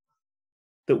process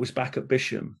that was back at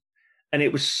Bisham. And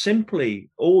it was simply,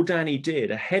 all Danny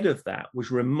did ahead of that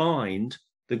was remind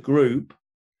the group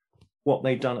what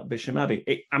they'd done at Bisham Abbey.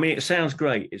 It sounds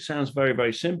great. It sounds very,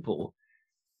 very simple.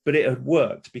 But it had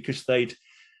worked because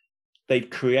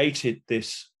they'd created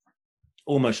this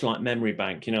almost like memory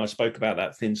bank. I spoke about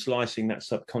that thin slicing, that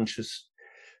subconscious.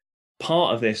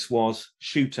 Part of this was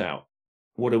shootout.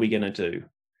 What are we going to do?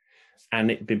 And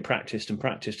it'd been practiced and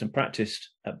practiced and practiced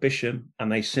at Bisham,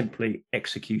 and they simply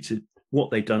executed what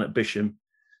they'd done at Bisham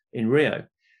in Rio,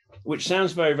 which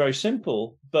sounds very, very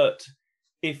simple, but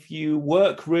if you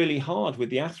work really hard with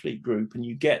the athlete group and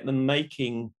you get them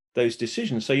making those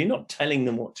decisions, so you're not telling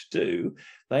them what to do,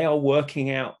 they are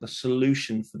working out the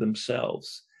solution for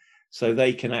themselves so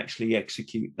they can actually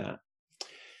execute that.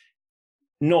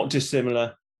 Not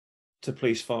dissimilar to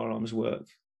police firearms work,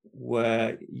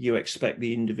 where you expect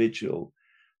the individual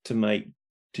to make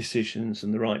decisions,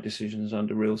 and the right decisions,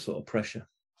 under real sort of pressure.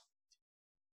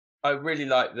 I really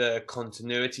like the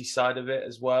continuity side of it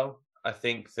as well. I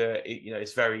think that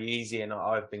it's very easy, and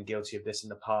I've been guilty of this in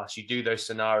the past. You do those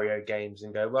scenario games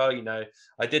and go, well,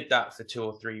 I did that for 2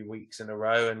 or 3 weeks in a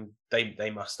row, and they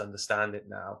must understand it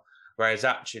now. Whereas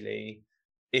actually,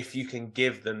 if you can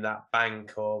give them that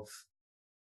bank of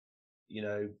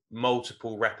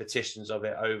multiple repetitions of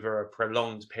it over a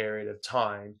prolonged period of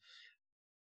time,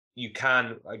 you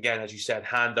can, again, as you said,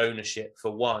 hand ownership for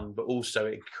one, but also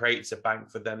it creates a bank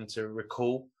for them to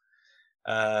recall,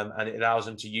 and it allows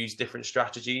them to use different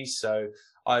strategies. So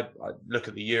I look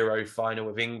at the Euro final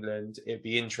with England. It'd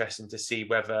be interesting to see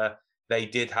whether they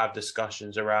did have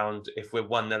discussions around, if we're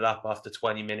 1-0 up after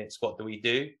 20 minutes, what do we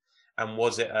do? And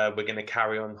was it we're going to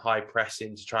carry on high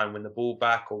pressing to try and win the ball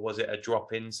back, or was it a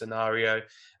drop-in scenario?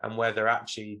 And whether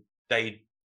actually they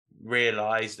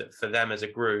realised that for them as a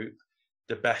group,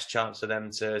 the best chance for them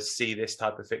to see this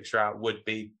type of fixture out would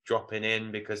be dropping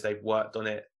in, because they've worked on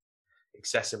it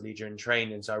excessively during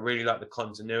training. So I really like the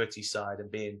continuity side and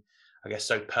being, I guess,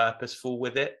 so purposeful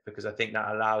with it, because I think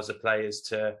that allows the players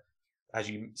to, as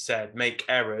you said, make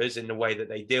errors in the way that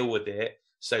they deal with it,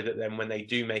 so that then when they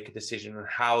do make a decision on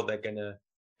how they're going to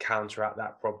counteract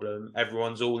that problem,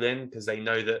 everyone's all in, because they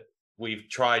know that we've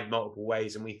tried multiple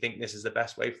ways and we think this is the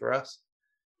best way for us.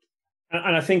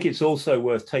 And I think it's also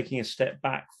worth taking a step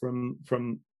back from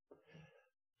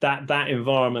that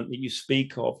environment that you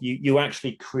speak of. You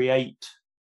actually create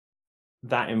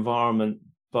that environment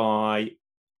by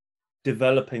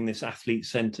developing this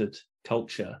athlete-centered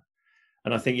culture.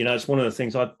 And I think, it's one of the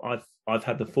things I've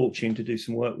had the fortune to do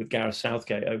some work with Gareth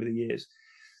Southgate over the years.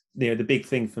 The big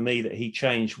thing for me that he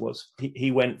changed was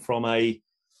he went from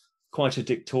quite a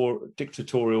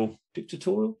dictatorial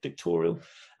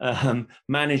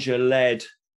manager-led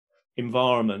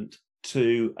environment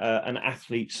to an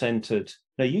athlete-centered.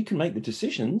 Now you can make the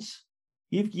decisions.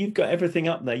 You've got everything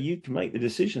up there. You can make the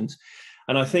decisions,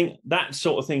 and I think that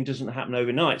sort of thing doesn't happen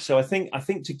overnight. So I think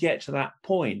to get to that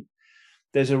point,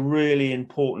 there's a really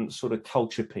important sort of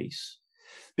culture piece,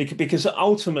 because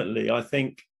ultimately, I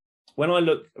think when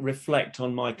I reflect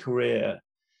on my career,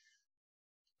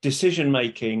 decision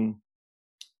making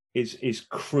is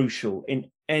crucial in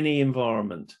any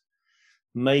environment.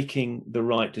 Making the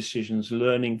right decisions,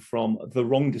 learning from the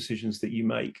wrong decisions that you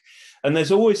make. And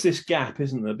there's always this gap,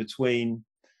 isn't there, between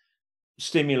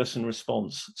stimulus and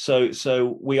response.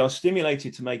 So we are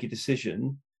stimulated to make a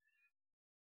decision,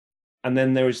 and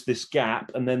then there is this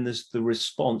gap, and then there's the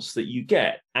response that you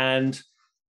get. And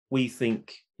we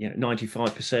think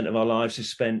 95% of our lives is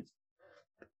spent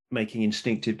making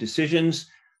instinctive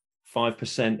decisions.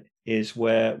 5% is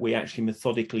where we actually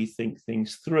methodically think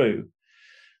things through.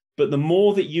 But the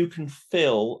more that you can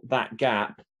fill that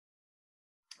gap,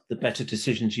 the better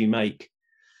decisions you make.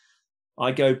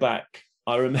 I go back,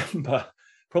 I remember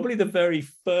probably the very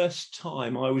first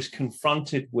time I was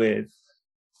confronted with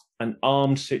an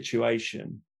armed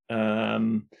situation.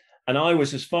 And I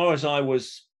was, as far as I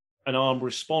was an armed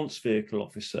response vehicle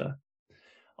officer,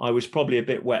 I was probably a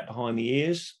bit wet behind the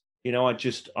ears.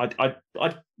 I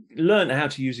learned how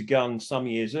to use a gun some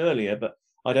years earlier, but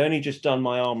I'd only just done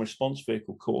my armed response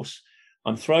vehicle course.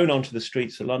 I'm thrown onto the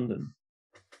streets of London.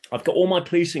 I've got all my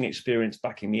policing experience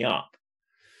backing me up.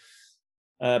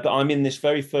 But I'm in this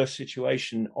very first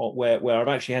situation where I've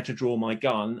actually had to draw my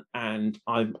gun, and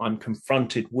I'm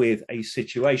confronted with a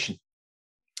situation.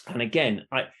 And again,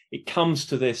 it comes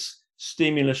to this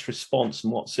stimulus response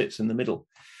and what sits in the middle.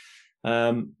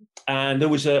 And there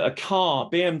was a car,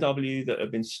 BMW, that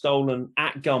had been stolen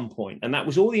at gunpoint. And that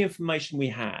was all the information we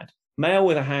had. Male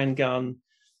with a handgun,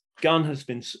 car has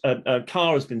been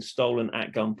stolen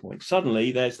at gunpoint.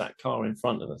 Suddenly, there's that car in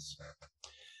front of us.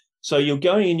 So you're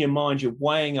going in your mind, you're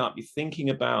weighing up, I'm thinking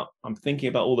about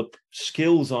all the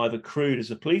skills I've accrued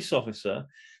as a police officer,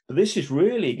 but this is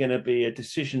really going to be a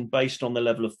decision based on the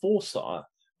level of force that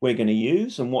we're going to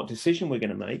use and what decision we're going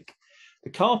to make.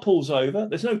 The car pulls over,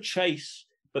 there's no chase,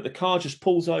 but the car just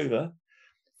pulls over.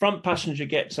 Front passenger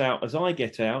gets out as I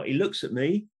get out, he looks at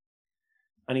me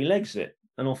and he legs it,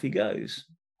 and off he goes.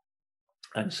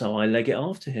 And so I leg it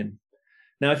after him.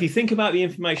 Now, if you think about the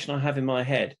information I have in my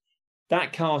head,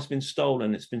 that car's been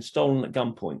stolen. It's been stolen at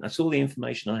gunpoint. That's all the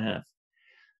information I have.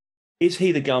 Is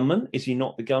he the gunman? Is he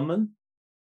not the gunman?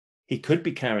 He could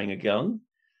be carrying a gun.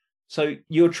 So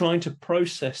you're trying to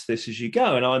process this as you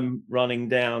go. And I'm running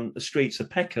down the streets of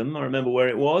Peckham. I remember where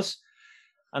it was.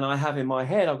 And I have in my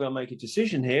head, I've got to make a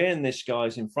decision here. And this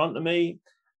guy's in front of me.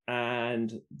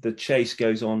 And the chase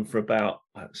goes on for about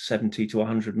 70 to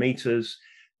 100 meters.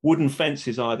 Wooden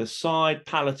fences either side,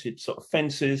 palleted sort of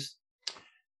fences.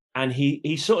 And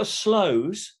he sort of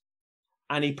slows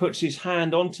and he puts his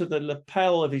hand onto the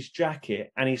lapel of his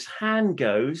jacket and his hand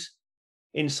goes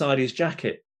inside his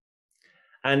jacket.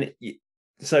 And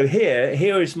so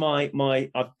here is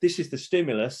this is the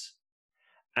stimulus,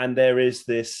 and there is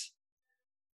this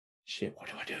shit. What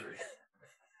do I do?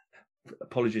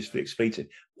 Apologies for the expletive.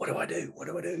 What do I do? What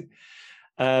do I do?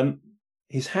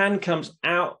 His hand comes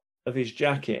out of his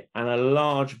jacket, and a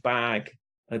large bag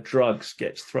of drugs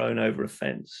gets thrown over a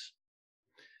fence.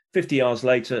 50 yards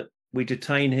later, we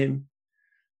detain him.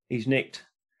 He's nicked.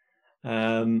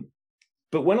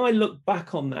 But when I look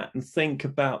back on that and think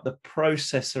about the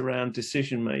process around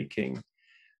decision making,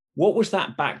 what was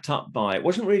that backed up by? It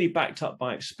wasn't really backed up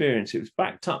by experience. It was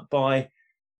backed up by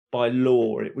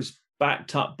law. It was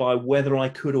backed up by whether I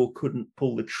could or couldn't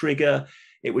pull the trigger.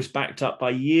 It was backed up by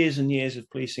years and years of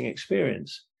policing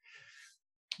experience.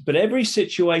 But every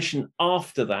situation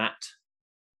after that,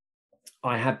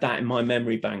 I had that in my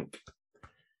memory bank.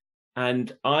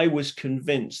 And I was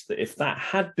convinced that if that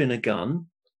had been a gun,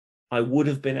 I would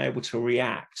have been able to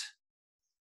react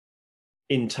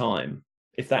in time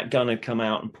if that gun had come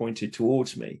out and pointed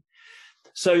towards me.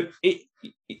 So the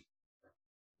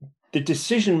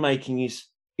decision making is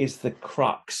the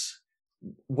crux.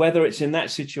 Whether it's in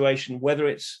that situation, whether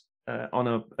it's on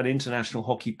an international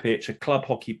hockey pitch, a club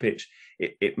hockey pitch,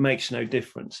 it makes no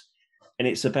difference. And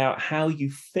it's about how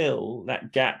you fill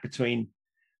that gap between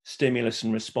stimulus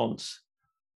and response,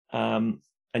 and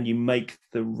you make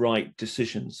the right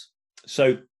decisions.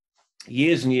 So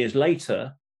years and years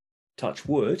later, touch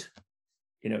wood,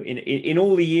 in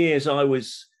all the years I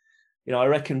was, I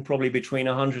reckon probably between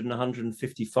 100 and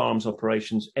 150 farms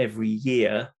operations every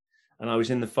year. And I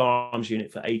was in the farms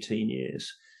unit for 18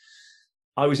 years.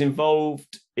 I was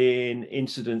involved in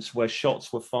incidents where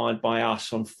shots were fired by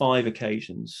us on 5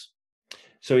 occasions.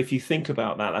 So if you think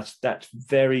about that, that's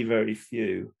very, very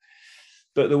few.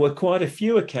 But there were quite a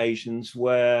few occasions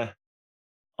where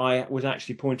I was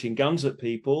actually pointing guns at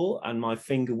people and my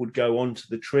finger would go onto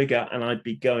the trigger and I'd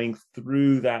be going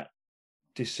through that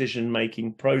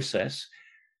decision-making process.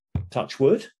 Touch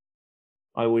wood,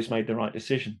 I always made the right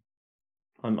decision.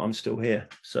 I'm still here.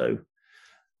 So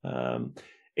I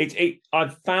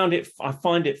find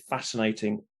it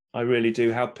fascinating. I really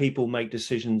do, how people make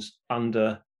decisions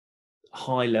under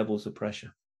high levels of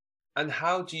pressure. And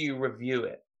how do you review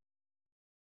it?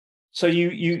 So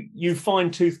you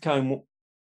fine tooth comb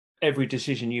every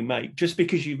decision you make, just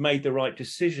because you've made the right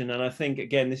decision. And I think,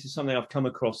 again, this is something I've come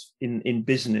across in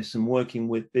business and working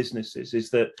with businesses,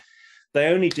 is that they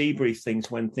only debrief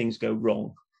things when things go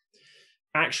wrong.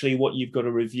 Actually, what you've got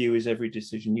to review is every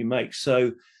decision you make.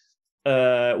 So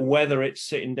whether it's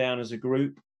sitting down as a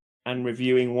group and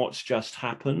reviewing what's just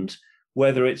happened,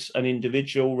 whether it's an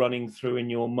individual running through in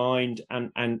your mind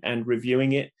and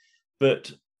reviewing it.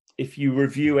 But if you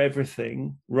review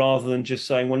everything rather than just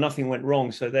saying, well, nothing went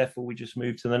wrong, so therefore we just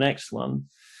move to the next one,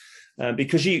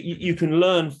 because you can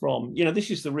learn from, this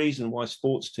is the reason why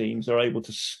sports teams are able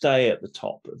to stay at the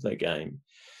top of their game,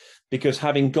 because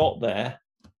having got there,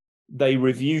 they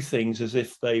review things as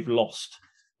if they've lost,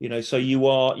 so you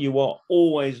are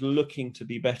always looking to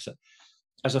be better.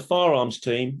 As a firearms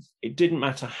team, it didn't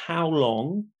matter how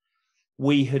long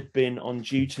we had been on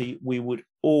duty, we would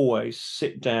always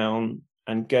sit down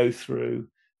and go through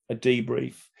a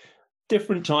debrief.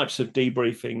 Different types of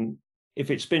debriefing.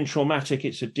 If it's been traumatic,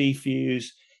 it's a defuse.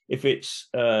 If it's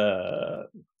a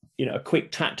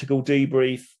quick tactical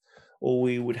debrief, or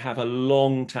we would have a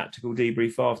long tactical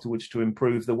debrief afterwards to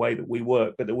improve the way that we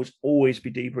work, but there would always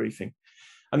be debriefing.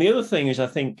 And the other thing is, I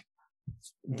think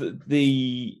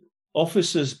the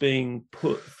officers being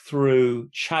put through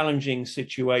challenging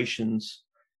situations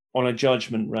on a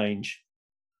judgment range,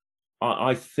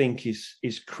 I think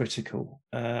is critical.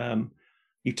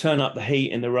 You turn up the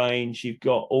heat in the range, you've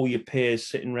got all your peers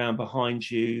sitting around behind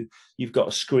you, you've got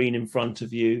a screen in front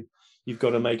of you, you've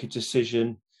got to make a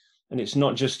decision. And it's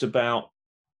not just about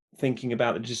thinking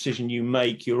about the decision you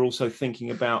make, you're also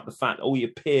thinking about the fact all your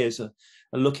peers are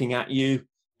looking at you.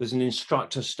 There's an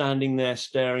instructor standing there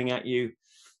staring at you,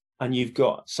 and you've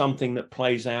got something that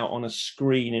plays out on a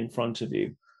screen in front of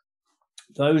you.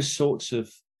 Those sorts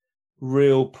of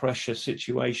real pressure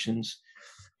situations,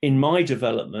 in my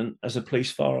development as a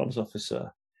police firearms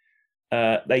officer,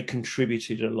 they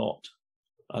contributed a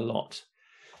lot.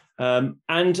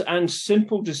 And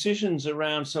simple decisions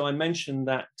around. So I mentioned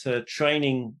that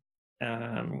training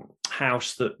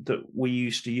house that we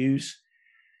used to use.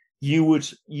 You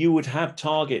would have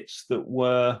targets that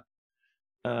were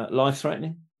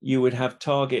life-threatening. You would have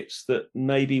targets that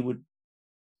maybe would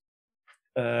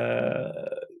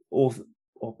or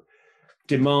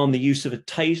demand the use of a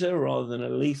taser rather than a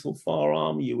lethal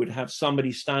firearm. You would have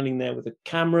somebody standing there with a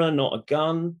camera, not a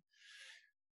gun.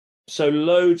 So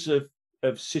loads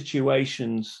of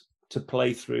situations to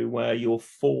play through where you're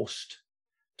forced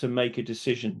to make a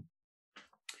decision.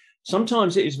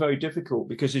 Sometimes it is very difficult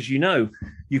because, as you know,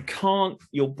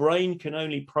 your brain can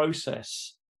only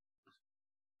process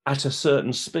at a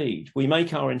certain speed. We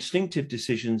make our instinctive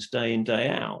decisions day in, day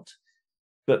out,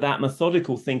 but that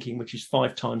methodical thinking, which is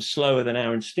 5 times slower than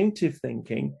our instinctive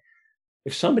thinking,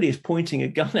 if somebody is pointing a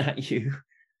gun at you,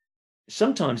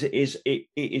 sometimes it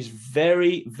is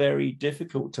very, very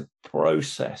difficult to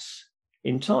process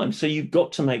in time. So you've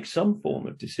got to make some form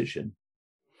of decision.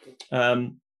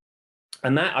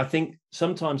 And that, I think,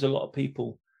 sometimes a lot of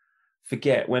people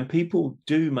forget. When people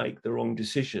do make the wrong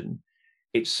decision,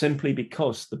 it's simply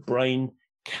because the brain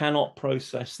cannot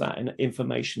process that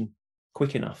information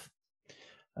quick enough.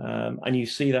 And you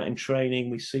see that in training.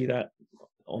 We see that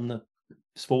on the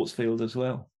sports field as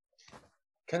well.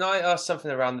 Can I ask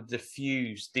something around the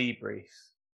diffuse debrief?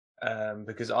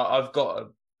 Because I've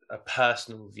got a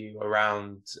personal view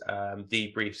around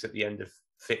debriefs at the end of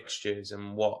fixtures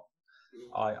and what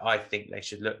I think they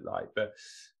should look like, but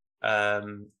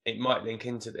it might link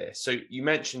into this. So you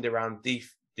mentioned around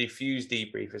diffuse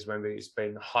debrief as when it's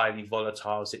been a highly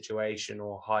volatile situation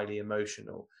or highly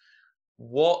emotional.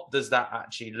 What does that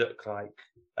actually look like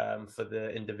for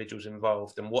the individuals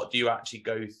involved, and what do you actually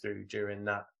go through during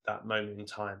that moment in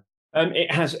time?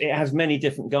 It has many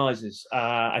different guises.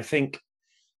 I think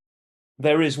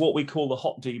there is what we call the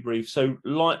hot debrief. So,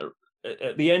 like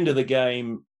at the end of the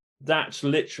game, that's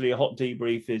literally a hot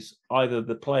debrief. Is either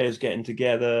the players getting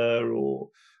together or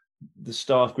the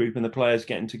staff group and the players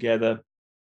getting together,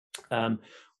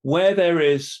 where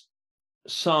there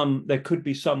could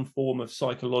be some form of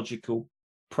psychological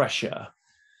pressure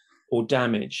or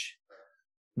damage.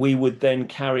 We would then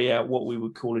carry out what we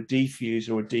would call a defuse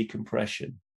or a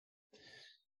decompression.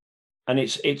 And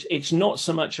it's not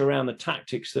so much around the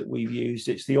tactics that we've used,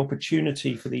 it's the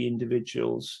opportunity for the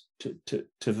individuals to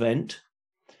vent,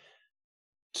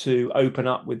 to open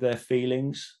up with their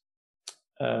feelings.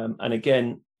 And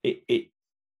again,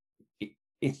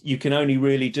 you can only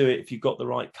really do it if you've got the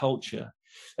right culture.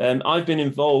 I've been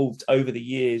involved over the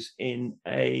years in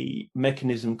a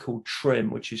mechanism called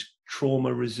TRIM, which is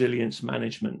Trauma Resilience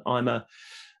Management. I'm a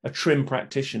TRIM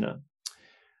practitioner.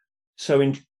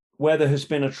 So where there has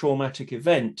been a traumatic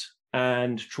event,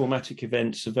 and traumatic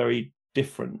events are very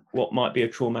different. What might be a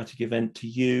traumatic event to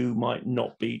you might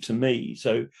not be to me.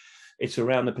 So it's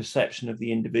around the perception of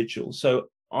the individual. So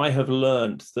I have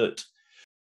learned that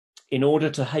in order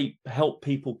to help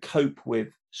people cope with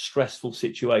stressful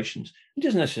situations, it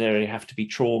doesn't necessarily have to be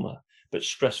trauma, but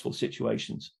stressful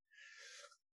situations.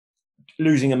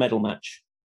 Losing a medal match,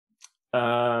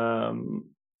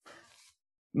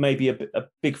 maybe a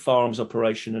big firearms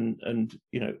operation, and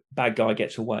bad guy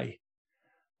gets away.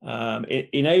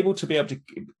 Enable you to be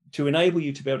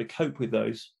able to cope with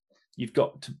those, you've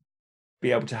got to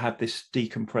be able to have this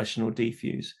decompression or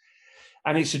defuse.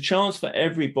 And it's a chance for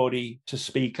everybody to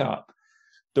speak up.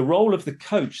 The role of the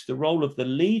coach, the role of the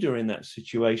leader in that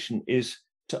situation is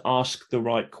to ask the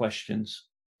right questions.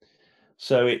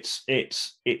 So it's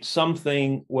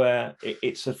something where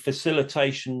it's a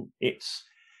facilitation. It's,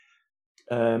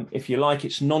 if you like,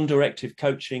 it's non-directive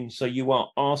coaching. So you are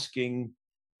asking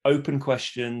open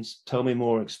questions, tell me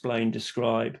more, explain,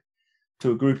 describe,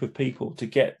 to a group of people to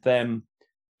get them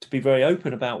to be very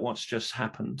open about what's just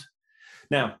happened.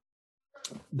 Now,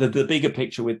 the bigger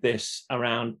picture with this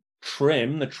around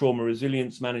TRIM, the trauma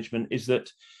resilience management, is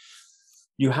that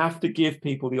you have to give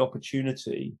people the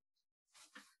opportunity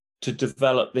to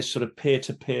develop this sort of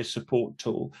peer-to-peer support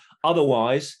tool.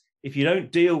 Otherwise, if you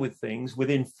don't deal with things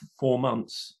within 4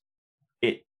 months,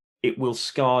 it will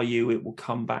scar you, it will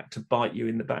come back to bite you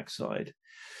in the backside.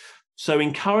 So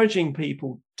encouraging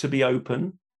people to be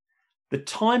open. The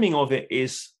timing of it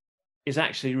is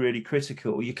actually really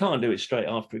critical. You can't do it straight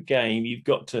after a game. You've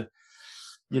got to,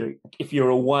 if you're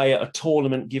away at a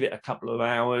tournament, give it a couple of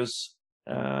hours.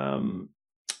 It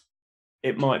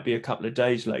might be a couple of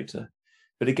days later.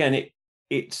 But again,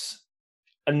 it's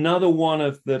another one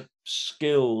of the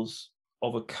skills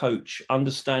of a coach,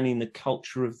 understanding the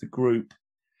culture of the group,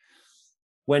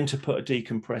 when to put a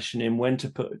decompression in, when to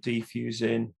put a defuse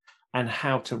in, and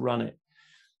how to run it.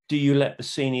 do you let the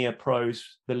senior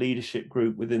pros, the leadership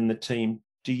group within the team,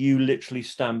 do you literally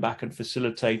stand back and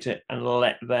facilitate it and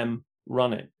let them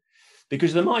run it?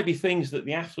 Because there might be things that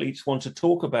the athletes want to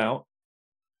talk about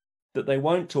that they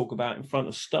won't talk about in front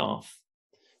of staff,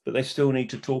 but they still need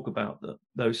to talk about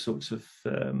those sorts of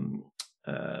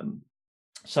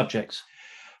subjects.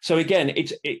 So again,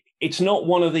 it's not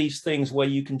one of these things where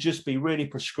you can just be really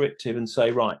prescriptive and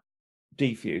say, right,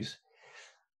 defuse.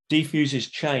 Defuse is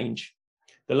change.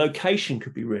 The location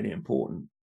could be really important.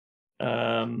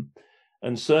 And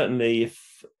certainly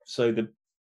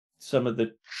some of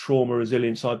the trauma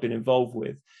resilience I've been involved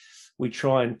with, we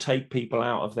try and take people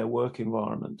out of their work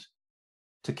environment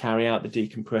to carry out the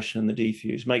decompression and the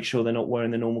defuse, make sure they're not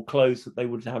wearing the normal clothes that they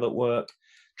would have at work,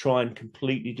 try and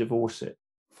completely divorce it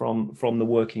from the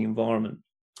working environment.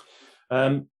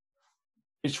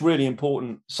 It's really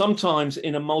important. Sometimes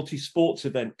in a multi-sports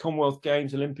event, Commonwealth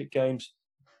Games, Olympic Games,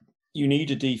 you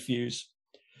need a defuse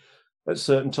at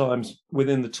certain times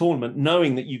within the tournament,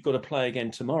 knowing that you've got to play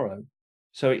again tomorrow.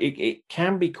 So it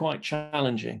can be quite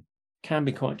challenging,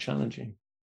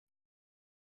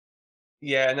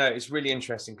 Yeah, no, it's really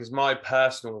interesting because my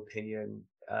personal opinion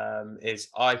is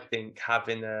I think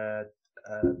having a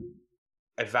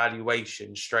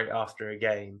evaluation straight after a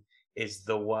game is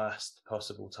the worst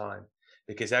possible time,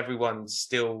 because everyone's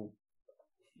still,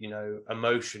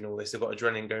 emotional. They still got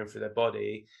adrenaline going through their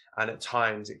body, and at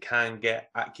times it can get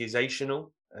accusational.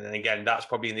 And then again, that's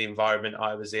probably the environment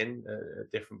I was in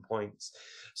at different points.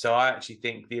 So I actually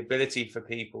think the ability for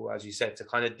people, as you said, to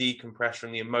kind of decompress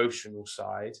from the emotional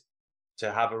side,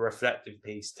 to have a reflective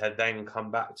piece, to then come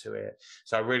back to it.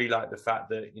 So I really like the fact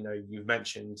that, you've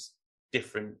mentioned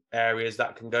different areas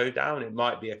that can go down. It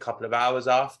might be a couple of hours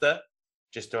after,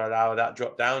 just to allow that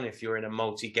drop down if you're in a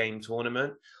multi-game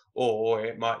tournament, or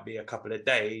it might be a couple of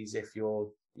days if you're,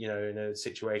 in a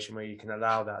situation where you can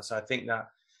allow that. So I think that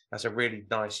that's a really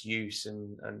nice use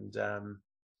and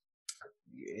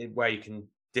where you can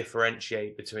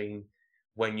differentiate between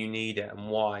when you need it and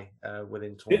why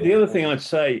within tournament. The other thing I'd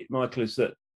say, Michael, is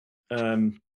that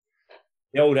the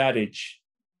old adage,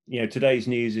 today's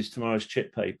news is tomorrow's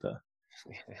chip paper.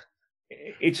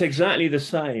 It's exactly the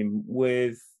same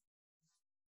with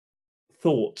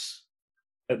thoughts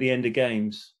at the end of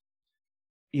games.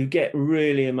 You get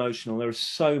really emotional. There is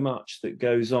so much that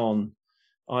goes on.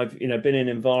 I've been in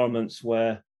environments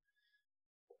where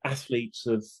athletes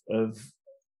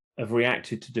have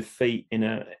reacted to defeat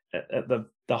at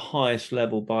the highest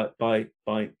level by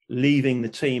leaving the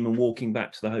team and walking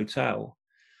back to the hotel.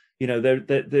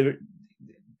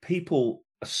 People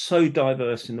are so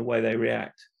diverse in the way they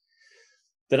react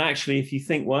that actually, if you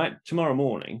think, well, tomorrow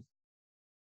morning,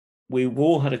 we've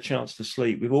all had a chance to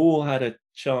sleep. We've all had a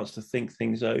chance to think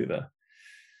things over.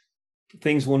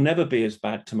 Things will never be as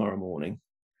bad tomorrow morning.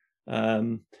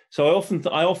 So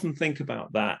I often think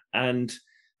about that, and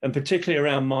particularly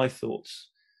around my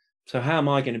thoughts. So how am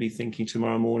I going to be thinking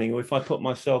tomorrow morning? Or if I put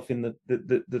myself in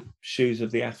the shoes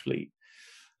of the athlete,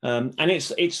 and it's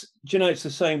the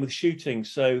same with shooting.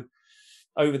 So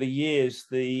over the years,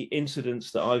 the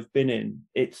incidents that I've been in,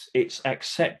 it's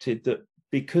accepted that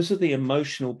because of the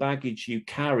emotional baggage you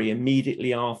carry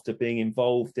immediately after being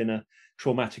involved in a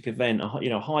traumatic event,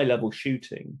 high level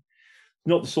shooting,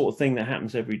 not the sort of thing that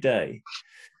happens every day.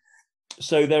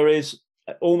 So there is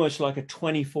almost like a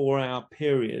 24-hour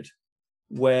period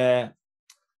where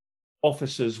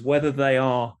officers, whether they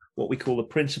are what we call the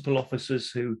principal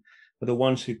officers, who are the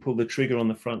ones who pull the trigger on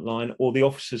the front line, or the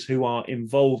officers who are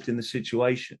involved in the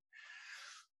situation,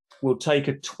 will take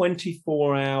a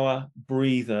 24-hour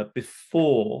breather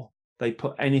before they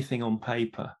put anything on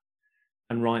paper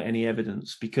and write any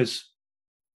evidence, because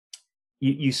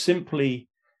you simply,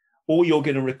 all you're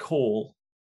going to recall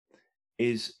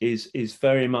is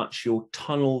very much your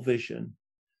tunnel vision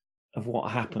of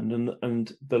what happened.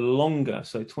 And the longer,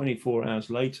 so 24 hours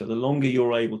later, the longer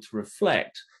you're able to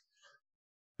reflect,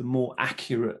 the more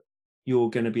accurate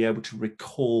you're going to be able to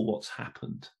recall what's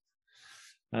happened.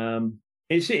 I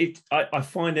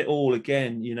find it all,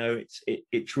 again,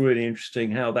 it's really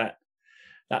interesting how that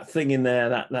thing in there,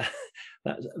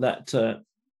 that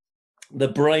the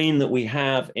brain that we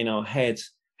have in our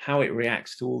heads, how it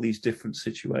reacts to all these different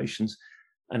situations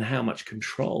and how much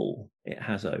control it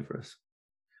has over us.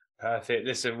 Perfect.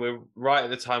 Listen, we're right at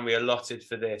the time we allotted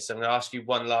for this. I'm going to ask you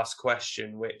one last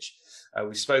question, which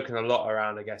we've spoken a lot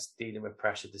around, I guess, dealing with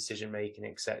pressure, decision making,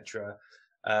 etc.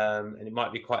 And it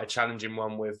might be quite a challenging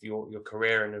one with your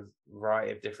career in a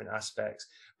variety of different aspects.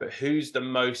 But who's the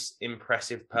most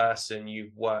impressive person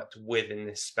you've worked with in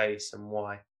this space, and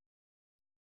why?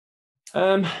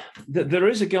 There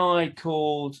is a guy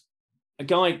called a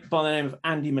guy by the name of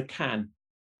Andy McCann,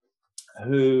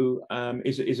 who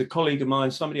is a colleague of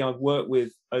mine, somebody I've worked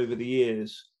with over the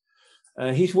years.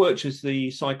 He's worked as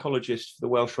the psychologist for the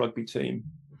Welsh rugby team.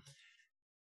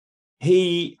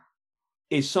 He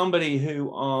is somebody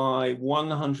who I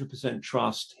 100%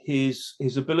 trust. His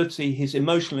ability, his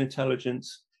emotional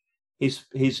intelligence,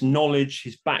 his knowledge,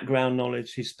 his background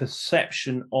knowledge, his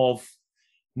perception of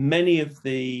many of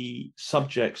the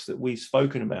subjects that we've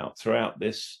spoken about throughout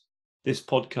this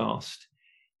podcast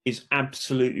is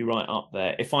absolutely right up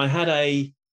there. If I had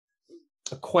a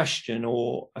question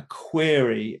or a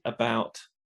query about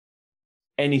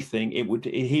anything,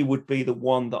 he would be the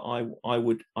one that I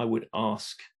would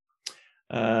ask.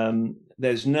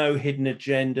 There's no hidden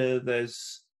agenda.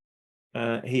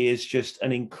 He is just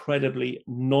an incredibly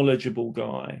knowledgeable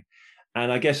guy. And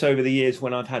I guess over the years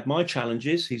when I've had my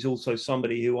challenges, he's also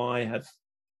somebody who I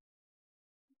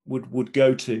would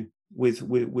go to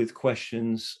with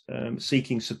questions,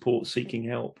 seeking support, seeking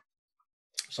help.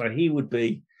 So he would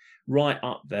be right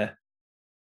up there.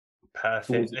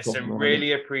 Perfect. Listen,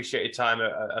 really appreciate your time.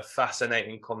 A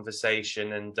fascinating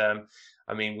conversation. And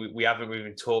I mean, we haven't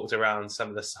even talked around some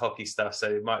of this hockey stuff,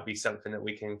 so it might be something that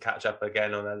we can catch up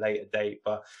again on a later date.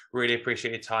 But really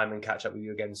appreciate your time and catch up with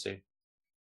you again soon.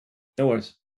 No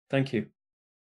worries. Thank you.